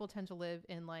because people tend to live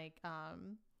in like,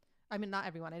 I mean, not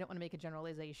everyone. I don't want to make a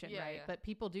generalization, right? Yeah. But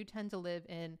people do tend to live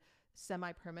in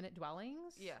semi-permanent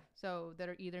dwellings. Yeah. So that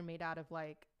are either made out of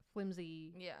like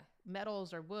flimsy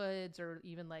metals or woods or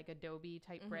even like adobe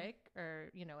type brick, or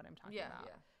you know what I'm talking about.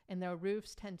 Yeah. And their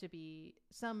roofs tend to be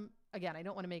again, I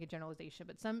don't want to make a generalization,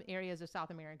 but some areas of South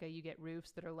America, you get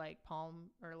roofs that are like palm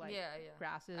or like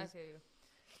grasses. I feel you.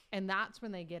 And that's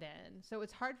when they get in. So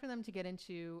it's hard for them to get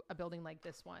into a building like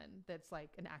this one that's like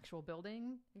an actual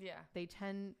building. Yeah.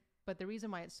 But the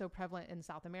reason why it's so prevalent in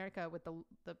South America with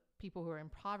the people who are in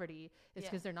poverty is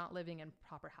because they're not living in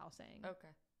proper housing. Okay.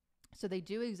 So they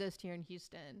do exist here in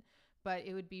Houston, but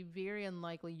it would be very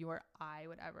unlikely you or I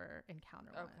would ever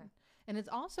encounter one. And it's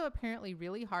also apparently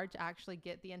really hard to actually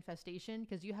get the infestation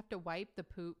because you have to wipe the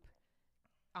poop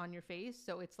on your face.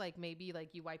 So it's like maybe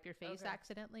like you wipe your face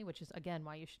accidentally, which is, again,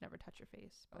 why you should never touch your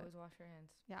face. But always wash your hands.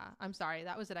 Yeah, I'm sorry.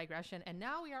 That was a digression. And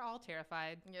now we are all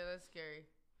terrified. Yeah, that's scary.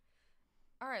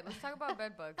 All right, let's talk about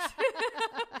bed bugs.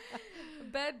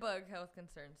 Bed bug health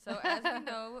concerns. So as we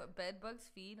know, bed bugs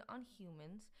feed on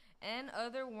humans and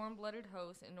other warm-blooded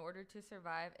hosts in order to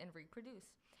survive and reproduce.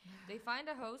 They find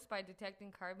a host by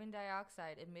detecting carbon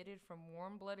dioxide emitted from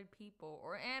warm-blooded people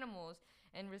or animals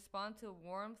and respond to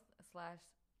warmth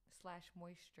slash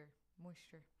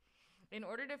moisture. In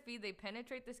order to feed, they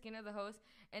penetrate the skin of the host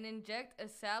and inject a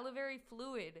salivary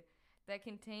fluid that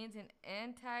contains an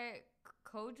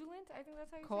anticoagulant. I think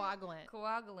that's how you say it.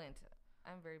 Coagulant.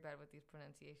 I'm very bad with these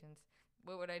pronunciations.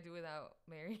 What would I do without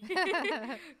Mary?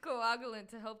 Coagulant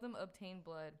to help them obtain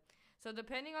blood. So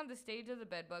depending on the stage of the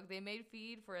bedbug, they may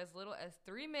feed for as little as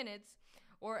 3 minutes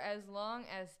or as long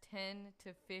as 10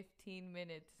 to 15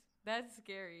 minutes. That's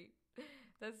scary.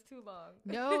 That's too long.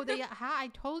 No, I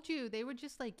told you, they were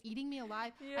just like eating me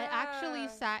alive. Yeah. I actually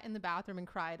sat in the bathroom and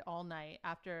cried all night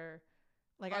after,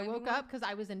 like, I woke up because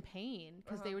I was in pain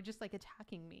because they were just like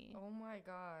attacking me. Oh my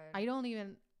God. I don't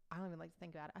even like to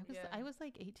think about it. I was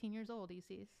like 18 years old,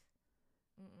 Isis.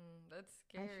 That's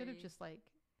scary. I should have just like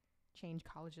changed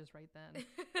colleges right then.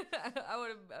 I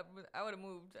would have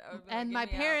moved. And my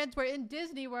parents were in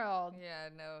Disney World. Yeah,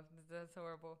 no, that's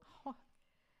horrible.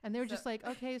 And they were just like,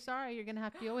 okay, sorry, you're going to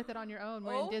have to deal with it on your own.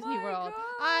 We're in Disney World. God.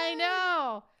 I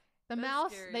know. That's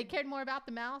mouse, scary. They cared more about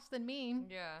the mouse than me.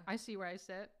 Yeah. I see where I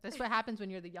sit. That's what happens when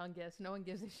you're the youngest. No one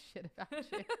gives a shit about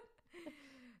you.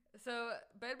 So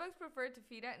bedbugs prefer to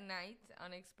feed at night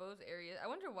on exposed areas. I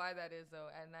wonder why that is, though,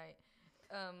 at night.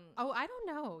 I don't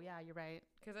know. Yeah, you're right.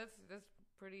 Because that's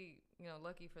pretty,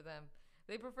 lucky for them.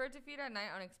 They prefer to feed at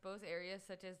night on exposed areas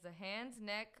such as the hands,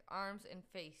 neck, arms, and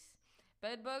face.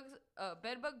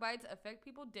 Bedbug bites affect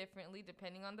people differently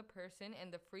depending on the person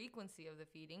and the frequency of the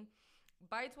feeding.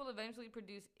 Bites will eventually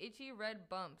produce itchy red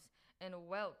bumps and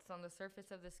welts on the surface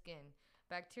of the skin.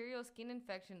 Bacterial skin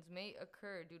infections may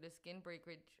occur due to skin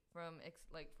breakage from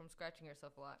scratching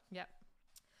yourself a lot. Yep.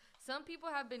 Some people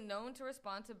have been known to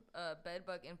respond to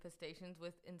bedbug infestations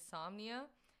with insomnia,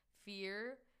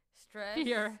 fear, stress,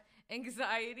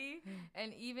 anxiety,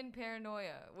 and even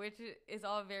paranoia, which is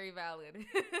all very valid.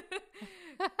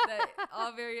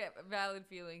 All very valid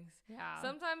feelings. Yeah.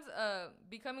 Sometimes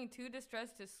becoming too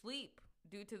distressed to sleep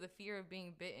due to the fear of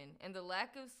being bitten, and the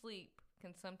lack of sleep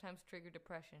can sometimes trigger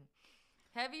depression.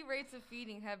 Heavy rates of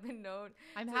feeding have been known.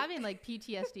 I'm having like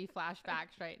PTSD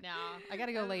flashbacks right now. I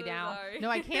gotta go lay down. Sorry. No,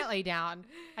 I can't lay down.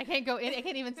 I can't go in. I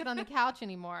can't even sit on the couch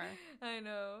anymore. I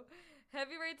know.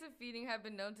 Heavy rates of feeding have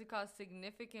been known to cause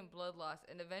significant blood loss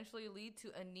and eventually lead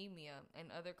to anemia and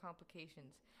other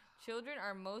complications. Children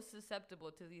are most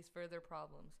susceptible to these further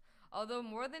problems. Although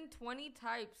more than 20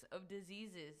 types of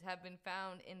diseases have been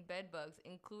found in bedbugs,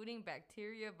 including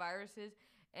bacteria, viruses,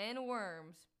 and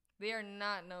worms, they are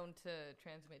not known to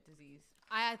transmit disease.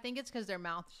 I think it's because their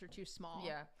mouths are too small.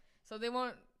 Yeah. So they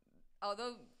won't,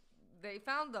 although they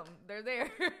found them, they're there.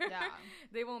 Yeah.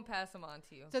 They won't pass them on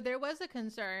to you. So there was a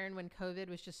concern when COVID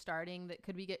was just starting that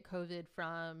could we get COVID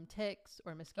from ticks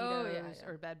or mosquitoes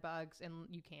or bed bugs, and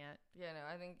you can't. Yeah, no,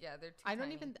 I think, they're too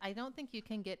tiny. I don't think you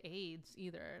can get AIDS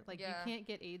either. Like you can't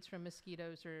get AIDS from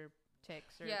mosquitoes or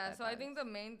ticks or bed so bugs. I think the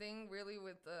main thing really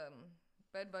with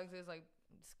bed bugs is like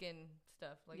skin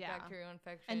stuff, like bacterial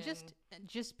infection. And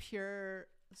just pure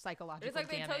psychological It's like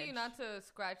damage. they tell you not to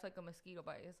scratch like a mosquito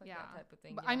bite. It's like that type of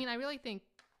thing. But, I mean, I really think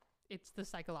it's the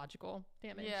psychological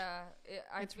damage. Yeah.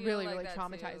 It's feel really, like really that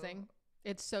traumatizing. too.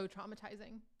 It's so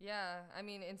traumatizing. Yeah. I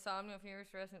mean, insomnia, fear,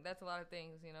 stress, that's a lot of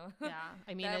things, you know? Yeah.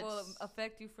 I mean, that will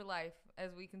affect you for life,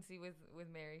 as we can see with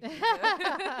Mary.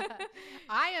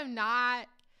 I am not...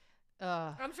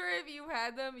 I'm sure if you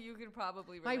had them, you could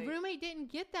probably relate. My roommate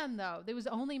didn't get them, though. There was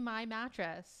only my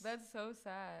mattress. That's so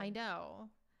sad. I know.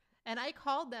 And I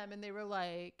called them, and they were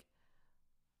like,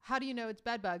 how do you know it's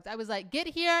bed bugs? I was like, get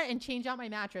here and change out my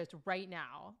mattress right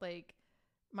now. Like,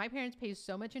 my parents pay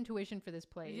so much in tuition for this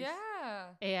place. Yeah.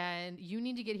 And you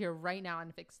need to get here right now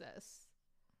and fix this.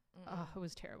 Oh, it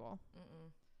was terrible.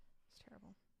 It's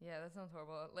terrible. Yeah, that sounds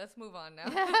horrible. Let's move on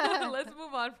now. Let's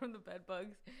move on from the bed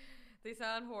bugs. They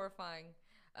sound horrifying.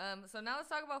 So now let's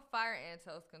talk about fire ants'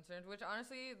 health concerns, which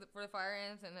honestly, for the fire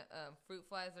ants and fruit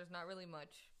flies, there's not really much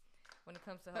when it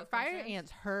comes to health concerns. But fire concerns.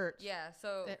 ants hurt. Yeah,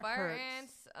 so it fire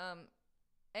hurts. ants,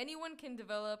 anyone can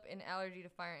develop an allergy to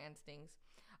fire ant stings.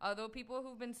 Although people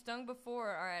who've been stung before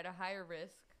are at a higher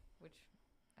risk, which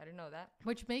I didn't know that.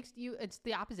 Which makes you, it's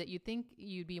the opposite. You'd think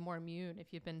you'd be more immune if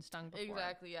you've been stung before.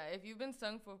 Exactly, yeah. If you've been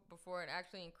stung before, it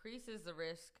actually increases the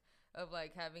risk of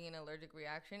like having an allergic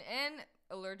reaction, and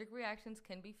allergic reactions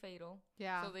can be fatal.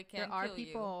 Yeah, so they can. There are kill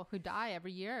people who die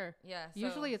every year. Yeah,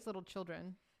 usually it's little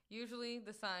children. Usually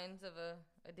the signs of a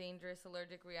dangerous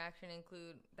allergic reaction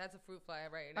include, that's a fruit fly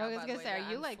right now. I was gonna say,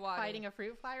 are you like fighting a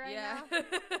fruit fly right now?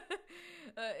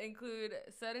 Include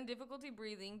sudden difficulty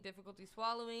breathing, difficulty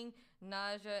swallowing,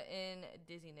 nausea, and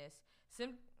dizziness.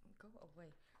 Go away.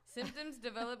 Symptoms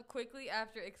develop quickly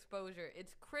after exposure.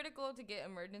 It's critical to get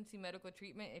emergency medical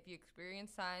treatment if you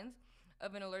experience signs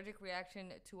of an allergic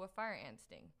reaction to a fire ant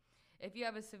sting. If you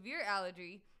have a severe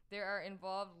allergy, there are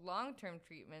involved long-term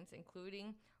treatments,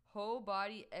 including whole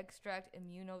body extract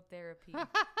immunotherapy.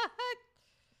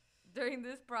 During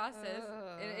this process,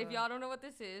 and if y'all don't know what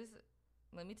this is,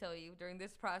 let me tell you. During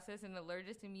this process, an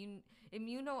allergist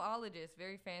immunologist,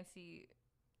 very fancy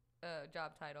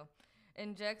job title,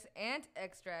 injects ant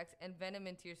extracts and venom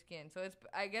into your skin. So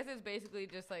I guess it's basically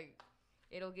just like,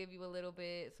 it'll give you a little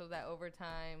bit so that over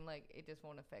time, like, it just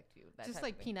won't affect you. That just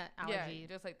like peanut allergy. Yeah,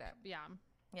 just like that. Yeah.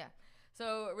 Yeah.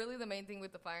 So really the main thing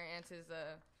with the fire ants is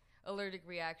allergic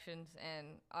reactions, and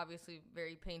obviously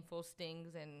very painful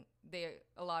stings, and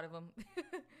a lot of them.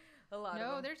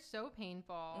 No, they're so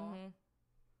painful. Mm-hmm.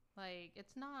 Like,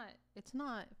 it's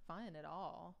not fun at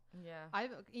all. Yeah. I've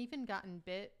even gotten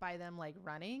bit by them, like,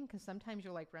 running, because sometimes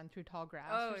you'll, like, run through tall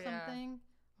grass or something.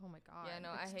 Oh, my God. Yeah, no,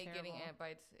 I hate getting ant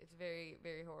bites. It's very,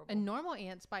 very horrible. And normal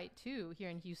ants bite, too, here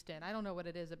in Houston. I don't know what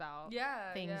it is about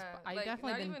things. Yeah. I've like,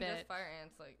 definitely been bit. Not even just fire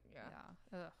ants, like,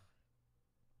 yeah. Ugh.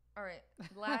 All right.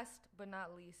 Last but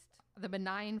not least. The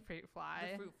benign fruit fly.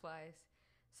 The fruit flies.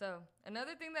 So,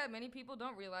 another thing that many people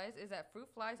don't realize is that fruit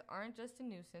flies aren't just a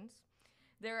nuisance.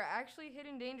 There are actually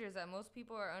hidden dangers that most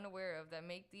people are unaware of that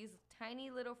make these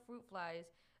tiny little fruit flies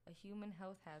a human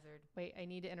health hazard. Wait, I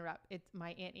need to interrupt. It's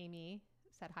my Aunt Amy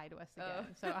said hi to us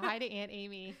again. So hi to Aunt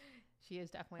Amy. She is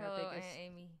definitely Hello, our biggest Aunt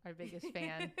Amy. our biggest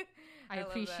fan. I love that.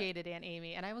 appreciated Aunt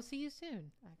Amy, and I will see you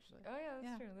soon. Actually, Oh yeah, that's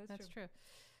Yeah, true. that's true.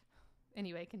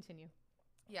 Anyway, continue.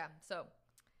 Yeah. So,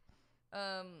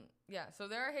 so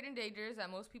there are hidden dangers that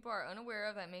most people are unaware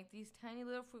of that make these tiny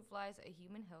little fruit flies a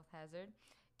human health hazard.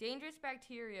 Dangerous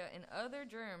bacteria and other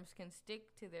germs can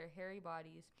stick to their hairy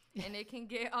bodies, and it can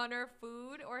get on our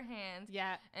food or hands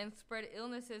Yeah. and spread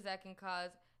illnesses that can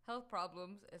cause health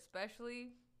problems,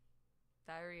 especially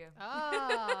diarrhea.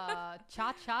 Ah,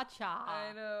 cha cha cha.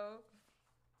 I know.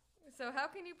 So how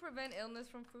can you prevent illness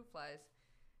from fruit flies?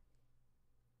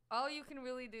 All you can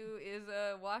really do is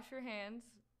wash your hands.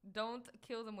 Don't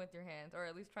kill them with your hands, or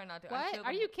at least try not to. What?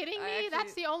 Are you kidding me?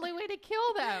 That's the only way to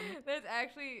kill them. That's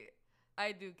actually,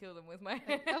 I do kill them with my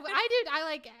hands. I did. I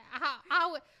like.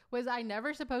 How was I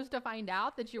never supposed to find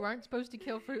out that you weren't supposed to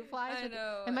kill fruit flies? I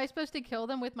know. Am I supposed to kill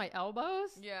them with my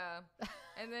elbows? Yeah.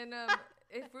 And then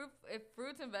if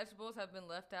fruits and vegetables have been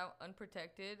left out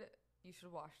unprotected, you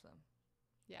should wash them.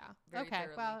 Yeah. Very Okay.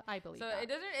 thoroughly. Well, I believe So that. it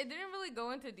didn't really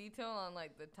go into detail on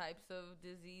like the types of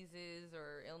diseases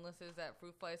or illnesses that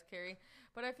fruit flies carry,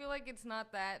 but I feel like it's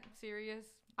not that serious.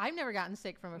 I've never gotten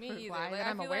sick from a Me fruit either. fly Like, that I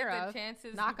I'm feel aware like of. the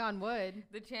chances, Knock on wood.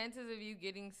 the chances of you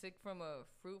getting sick from a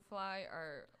fruit fly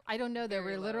are I don't know. Though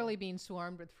very we're low. literally being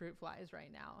swarmed with fruit flies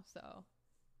right now. So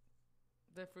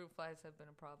the fruit flies have been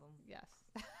a problem. yes.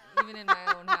 Even in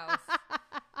my own house.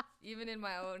 Even in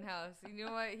my own house. You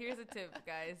know what? Here's a tip,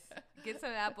 guys. Get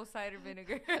some apple cider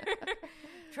vinegar.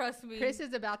 Trust me. Chris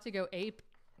is about to go ape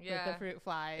with yeah. the fruit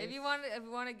flies. If you want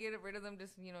to get rid of them,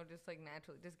 just like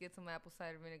naturally, just get some apple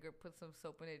cider vinegar, put some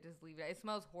soap in it, just leave it. It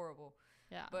smells horrible,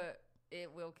 Yeah. but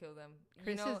it will kill them.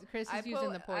 Chris is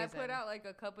using the poison. I put out like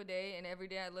a cup a day, and every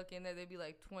day I look in there, there'd be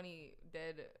like 20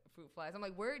 dead fruit flies. I'm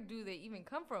like, where do they even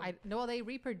come from? No, they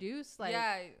reproduce like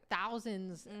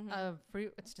thousands of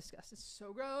fruit. It's disgusting. It's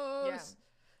so gross.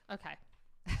 Yeah.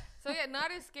 Okay. So yeah,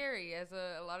 not as scary as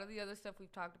a lot of the other stuff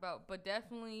we've talked about, but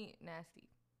definitely nasty.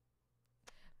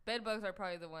 Bed bugs are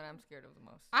probably the one I'm scared of the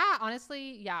most.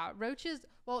 Honestly, yeah. Roaches.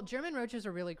 Well, German roaches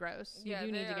are really gross. You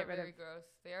do need to get rid of. Gross.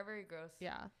 They are very gross.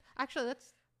 Yeah. Actually,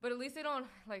 that's. But at least they don't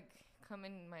like come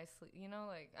in my sleep.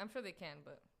 Like I'm sure they can,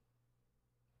 but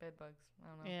bed bugs. I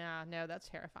don't know. Yeah. No, that's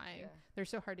terrifying. Yeah. They're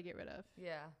so hard to get rid of.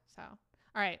 Yeah. So,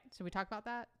 all right. So we talk about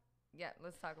that. Yeah.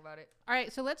 Let's talk about it. All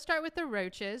right. So let's start with the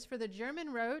roaches. For the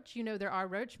German roach, there are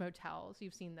roach motels.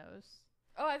 You've seen those.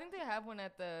 Oh, I think they have one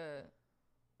at the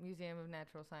Museum of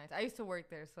Natural Science. I used to work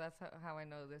there, so that's how I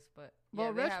know this. But yeah,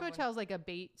 well, roach motel is like a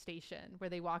bait station where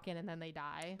they walk in and then they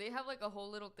die. They have like a whole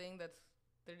little thing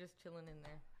they're just chilling in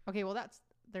there. Okay, well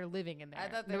they're living in there. I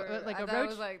thought they were like I a thought roach. it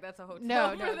was like that's a hotel.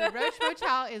 No, the roach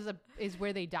motel is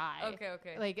where they die.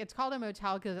 Okay. Like it's called a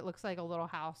motel because it looks like a little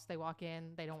house. They walk in,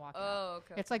 they don't walk out. Oh,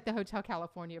 okay. It's like the Hotel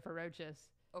California for roaches.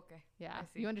 Okay. Yeah, I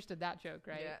see. you understood that joke,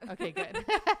 right? Yeah. Okay, good.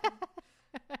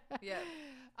 Yeah.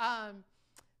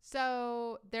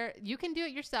 So you can do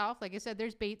it yourself. Like I said,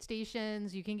 there's bait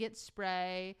stations. You can get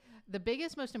spray. The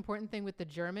biggest, most important thing with the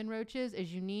German roaches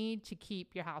is you need to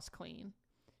keep your house clean.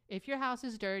 If your house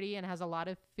is dirty and has a lot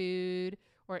of food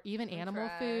or even animal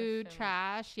food,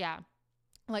 trash,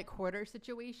 like hoarder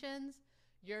situations,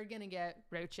 you're going to get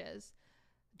roaches,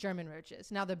 German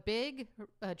roaches. Now, the big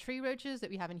tree roaches that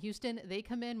we have in Houston, they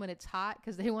come in when it's hot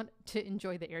because they want to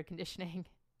enjoy the air conditioning.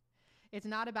 It's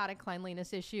not about a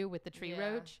cleanliness issue with the tree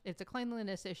roach. It's a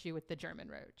cleanliness issue with the German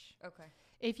roach. Okay.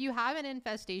 If you have an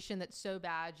infestation that's so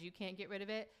bad you can't get rid of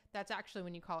it, that's actually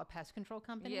when you call a pest control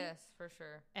company. Yes, for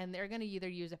sure. And they're going to either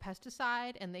use a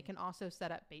pesticide, and they can also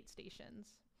set up bait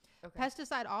stations. Okay.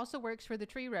 Pesticide also works for the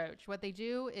tree roach. What they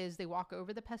do is they walk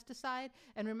over the pesticide.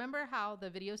 And remember how the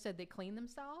video said they clean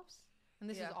themselves? And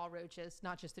this is all roaches,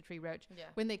 not just the tree roach. Yeah.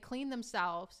 When they clean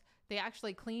themselves, they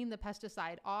actually clean the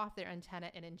pesticide off their antenna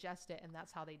and ingest it, and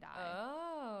that's how they die.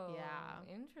 Oh.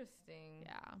 Yeah. Interesting.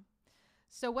 Yeah.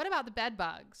 So what about the bed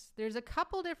bugs? There's a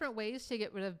couple different ways to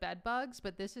get rid of bed bugs,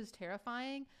 but this is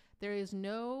terrifying. There is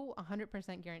no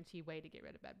 100% guaranteed way to get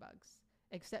rid of bed bugs,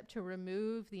 except to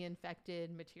remove the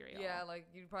infected material. Yeah, like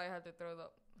you'd probably have to throw the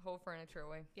whole furniture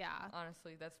away. Yeah.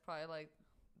 Honestly, that's probably like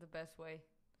the best way.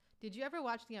 Did you ever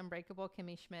watch The Unbreakable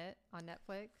Kimmy Schmidt on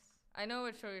Netflix? I know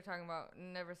what show you're talking about.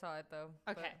 Never saw it though.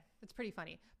 Okay. It's pretty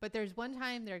funny. But there's one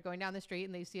time they're going down the street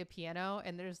and they see a piano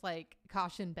and there's like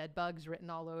caution bed bugs written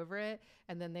all over it.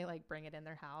 And then they like bring it in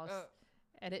their house. Oh.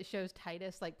 And it shows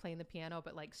Titus like playing the piano,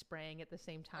 but like spraying at the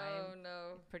same time. Oh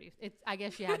no. I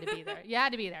guess you had to be there. You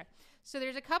had to be there. So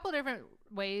there's a couple different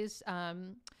ways.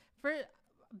 For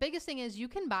biggest thing is you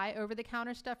can buy over the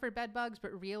counter stuff for bed bugs,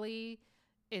 but really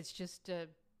it's just a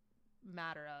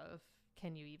matter of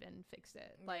can you even fix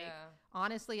it? Like,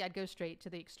 honestly, I'd go straight to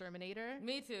the exterminator.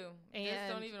 Me too. And just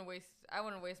don't even waste. I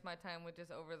wouldn't waste my time with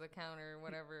just over the counter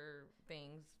whatever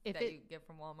things that you get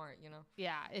from Walmart. You know.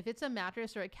 Yeah, if it's a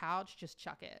mattress or a couch, just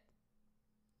chuck it.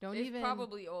 It's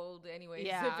probably old anyways.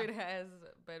 Yeah. If it has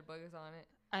bed bugs on it.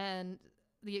 And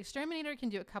the exterminator can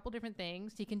do a couple different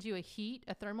things. He can do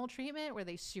a thermal treatment where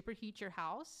they superheat your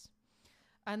house.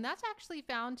 And that's actually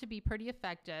found to be pretty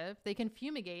effective. They can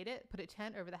fumigate it, put a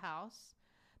tent over the house.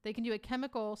 They can do a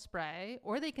chemical spray,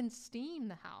 or they can steam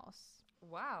the house.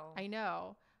 Wow. I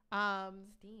know.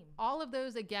 Steam. All of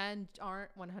those, again, aren't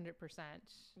 100%.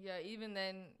 Yeah, even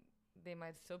then, they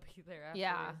might still be there afterwards.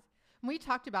 Yeah. We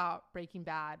talked about Breaking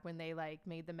Bad when they like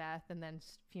made the meth and then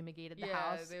fumigated the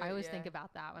house. I always think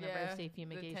about that whenever I say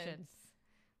fumigation.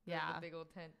 The big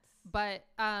old tents. But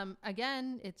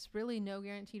again, it's really no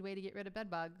guaranteed way to get rid of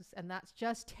bed bugs, and that's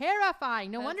just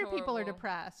terrifying. No wonder people are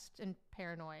depressed and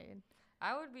paranoid.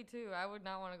 I would be too. I would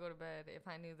not want to go to bed if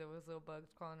I knew there was little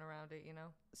bugs crawling around it, you know?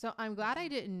 So I'm glad I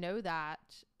didn't know that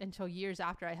until years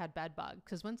after I had bed bugs,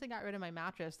 because once I got rid of my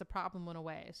mattress, the problem went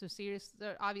away. So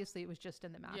obviously it was just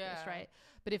in the mattress, right?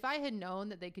 But if I had known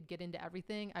that they could get into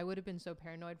everything, I would have been so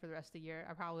paranoid for the rest of the year.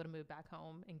 I probably would have moved back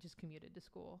home and just commuted to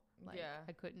school.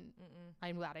 I couldn't.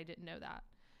 I'm glad I didn't know that.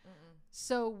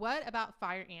 So what about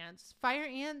fire ants? Fire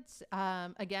ants,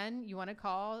 again, you want to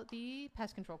call the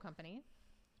pest control company.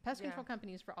 Pest control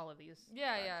companies for all of these. Bugs,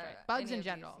 right? Bugs in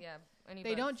general.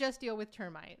 They don't just deal with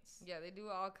termites. Yeah, they do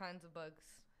all kinds of bugs.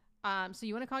 So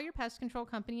you want to call your pest control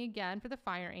company again for the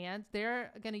fire ants.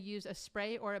 They're going to use a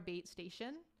spray or a bait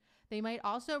station. They might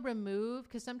also remove,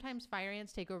 because sometimes fire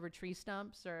ants take over tree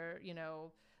stumps or,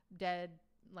 dead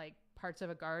like parts of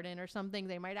a garden or something.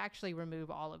 They might actually remove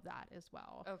all of that as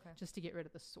well. Okay. Just to get rid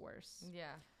of the source.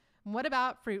 Yeah. And what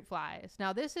about fruit flies?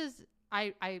 Now this is,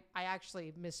 I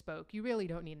actually misspoke. You really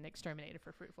don't need an exterminator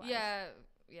for fruit flies.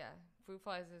 Yeah. Fruit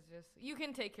flies is just, you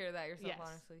can take care of that yourself,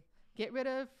 honestly. Get rid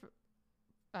of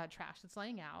trash that's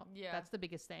laying out. Yeah. That's the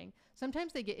biggest thing.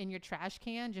 Sometimes they get in your trash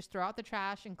can. Just throw out the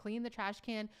trash and clean the trash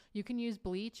can. You can use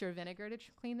bleach or vinegar to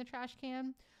clean the trash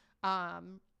can.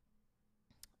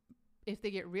 If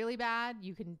they get really bad,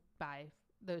 you can buy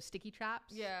those sticky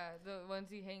traps. Yeah, the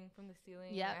ones you hang from the ceiling.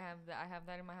 Yeah, I have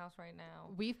that in my house right now.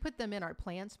 We've put them in our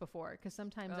plants before because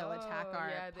sometimes they'll attack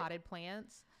our potted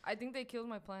plants. I think they killed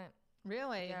my plant.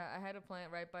 Really? Yeah, I had a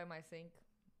plant right by my sink.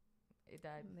 It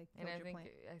died, and I think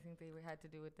they had to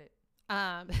do with it.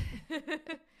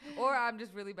 Or I'm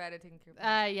just really bad at taking care of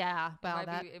plants. Yeah, well,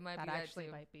 that actually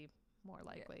might be more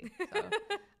likely.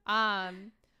 So.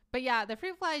 But yeah, the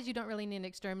fruit flies, you don't really need an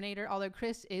exterminator, although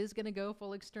Chris is going to go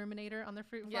full exterminator on the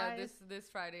fruit flies. Yeah, this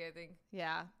Friday, I think.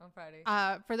 Yeah. On Friday.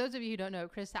 For those of you who don't know,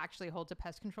 Chris actually holds a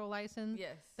pest control license.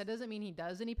 Yes. That doesn't mean he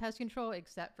does any pest control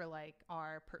except for like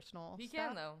our personal stuff. He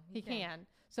can though. He can.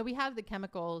 So we have the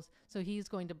chemicals, so he's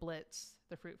going to blitz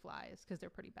the fruit flies because they're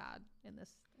pretty bad in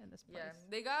this place. Yeah,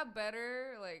 they got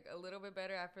better, like a little bit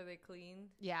better after they cleaned.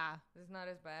 Yeah. It's not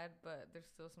as bad, but there's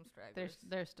still some stragglers.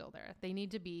 They're still there. They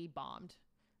need to be bombed.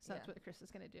 So that's what Chris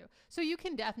is going to do. So you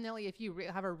can definitely, if you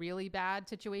have a really bad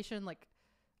situation, like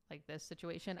this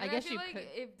situation, and I guess feel you like could.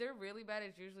 If they're really bad,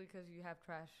 it's usually because you have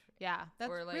trash. Yeah, that's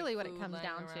like really what it comes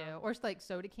down to. Or like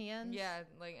soda cans. Yeah,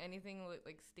 like anything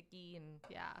like sticky and.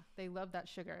 Yeah, they love that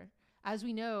sugar. As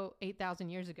we know, 8,000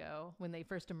 years ago, when they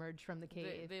first emerged from the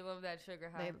cave. They love that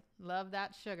sugar high. They love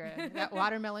that sugar. That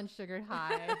watermelon sugar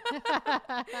high.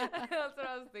 That's what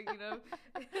I was thinking of.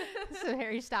 So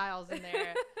Harry Styles in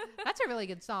there. That's a really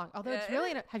good song. Although it's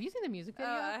really... Have you seen the music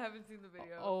video? I haven't seen the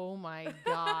video. Oh my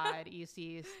God,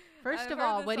 ECs. First of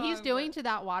all, what he's doing to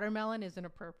that watermelon is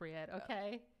inappropriate,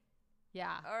 okay? Yeah,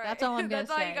 all right. That's all I'm going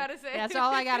to say. That's all you got to say. That's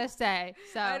all I got to say.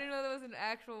 So I didn't know there was an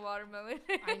actual watermelon.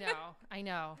 I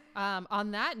know.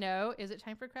 On that note, is it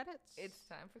time for credits? It's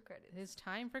time for credits. It is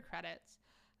time for credits.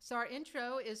 So our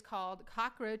intro is called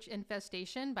Cockroach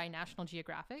Infestation by National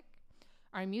Geographic.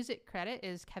 Our music credit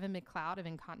is Kevin McLeod of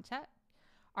Incontet.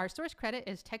 Our source credit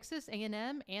is Texas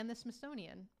A&M and the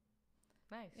Smithsonian.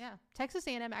 Nice. Yeah. Texas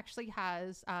A&M actually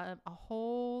has a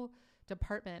whole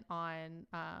department on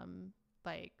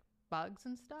bugs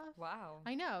and stuff. Wow.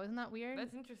 I know. Isn't that weird?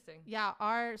 That's interesting. Yeah.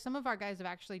 Some of our guys have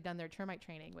actually done their termite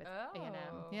training with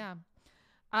A&M. Yeah.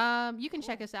 You can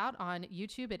check us out on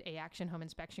YouTube at A Action Home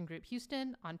Inspection Group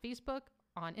Houston, on Facebook,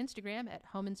 on Instagram at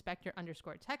Home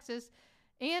Inspector_Texas,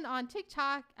 and on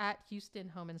TikTok at Houston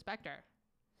Home Inspector.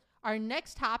 Our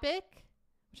next topic,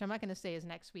 which I'm not going to say is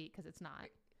next week because it's not.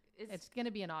 It's going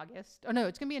to be in August. Oh, no,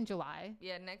 it's going to be in July.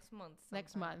 Yeah, next month.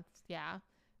 Next month. Yeah.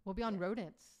 We'll be on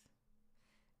rodents.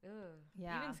 Ugh.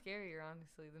 Yeah. Even scarier,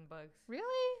 honestly, than bugs.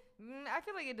 Really? I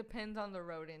feel like it depends on the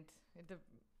rodent. It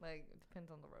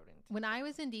depends on the rodent. When I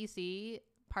was in DC,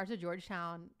 parts of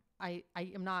Georgetown, I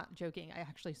am not joking. I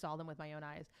actually saw them with my own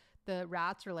eyes. The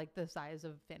rats are like the size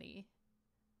of Finney.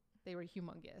 They were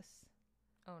humongous.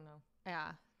 Oh no.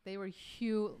 Yeah, they were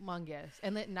humongous.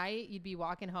 And at night, you'd be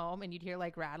walking home and you'd hear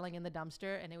like rattling in the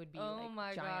dumpster, and it would be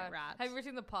like giant rats. Have you ever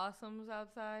seen the possums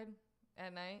outside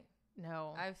at night?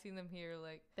 No, I've seen them here.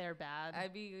 Like, they're bad.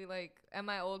 I'd be like at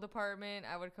my old apartment.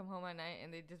 I would come home at night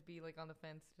and they'd just be like on the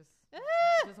fence, just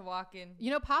walking.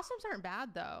 You know, possums aren't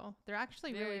bad though. They're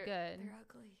actually really good. They're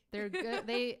ugly. They're good.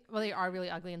 They are really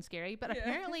ugly and scary. But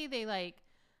apparently they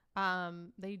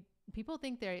people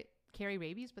think they carry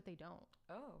rabies, but they don't.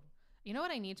 Oh. You know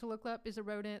what I need to look up is a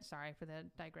rodent. Sorry for the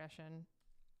digression.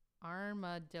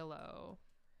 Armadillo.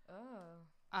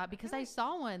 Oh. Because I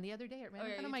saw one the other day. It ran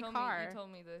in front of my car. You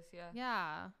told me this, yeah.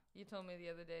 Yeah. You told me the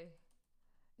other day.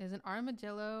 Is an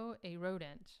armadillo a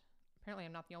rodent? Apparently,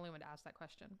 I'm not the only one to ask that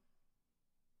question.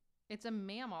 It's a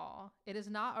mammal. It is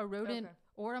not a rodent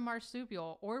or a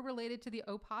marsupial or related to the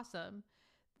opossum.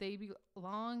 They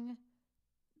belong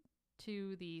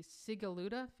to the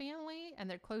Sigilluda family, and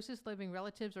their closest living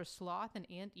relatives are sloth and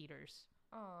anteaters.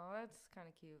 Oh, that's kind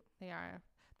of cute. They are.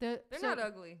 They're not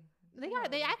ugly. They are.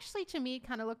 They actually, to me,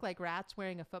 kind of look like rats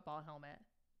wearing a football helmet.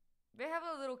 They have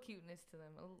a little cuteness to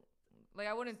them. Like,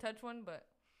 I wouldn't touch one, but...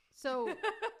 So,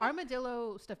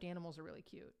 armadillo stuffed animals are really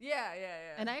cute. Yeah.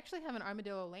 And I actually have an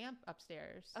armadillo lamp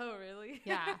upstairs. Oh, really?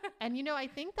 Yeah. And, you know, I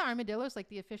think the armadillo is like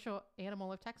the official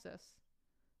animal of Texas,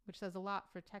 which says a lot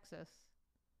for Texas.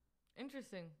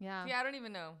 Interesting. Yeah. Yeah, I don't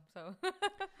even know, so...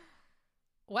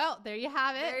 Well, there you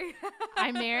have it.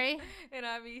 I'm Mary. And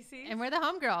I'm EC. And we're the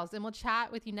homegirls. And we'll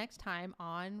chat with you next time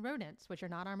on rodents, which are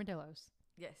not armadillos.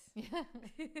 Yes.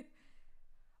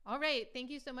 All right. Thank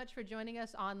you so much for joining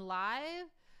us on live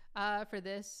for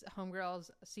this Homegirls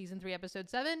Season 3, Episode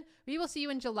 7. We will see you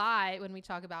in July when we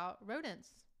talk about rodents.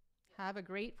 Have a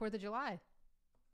great 4th of July.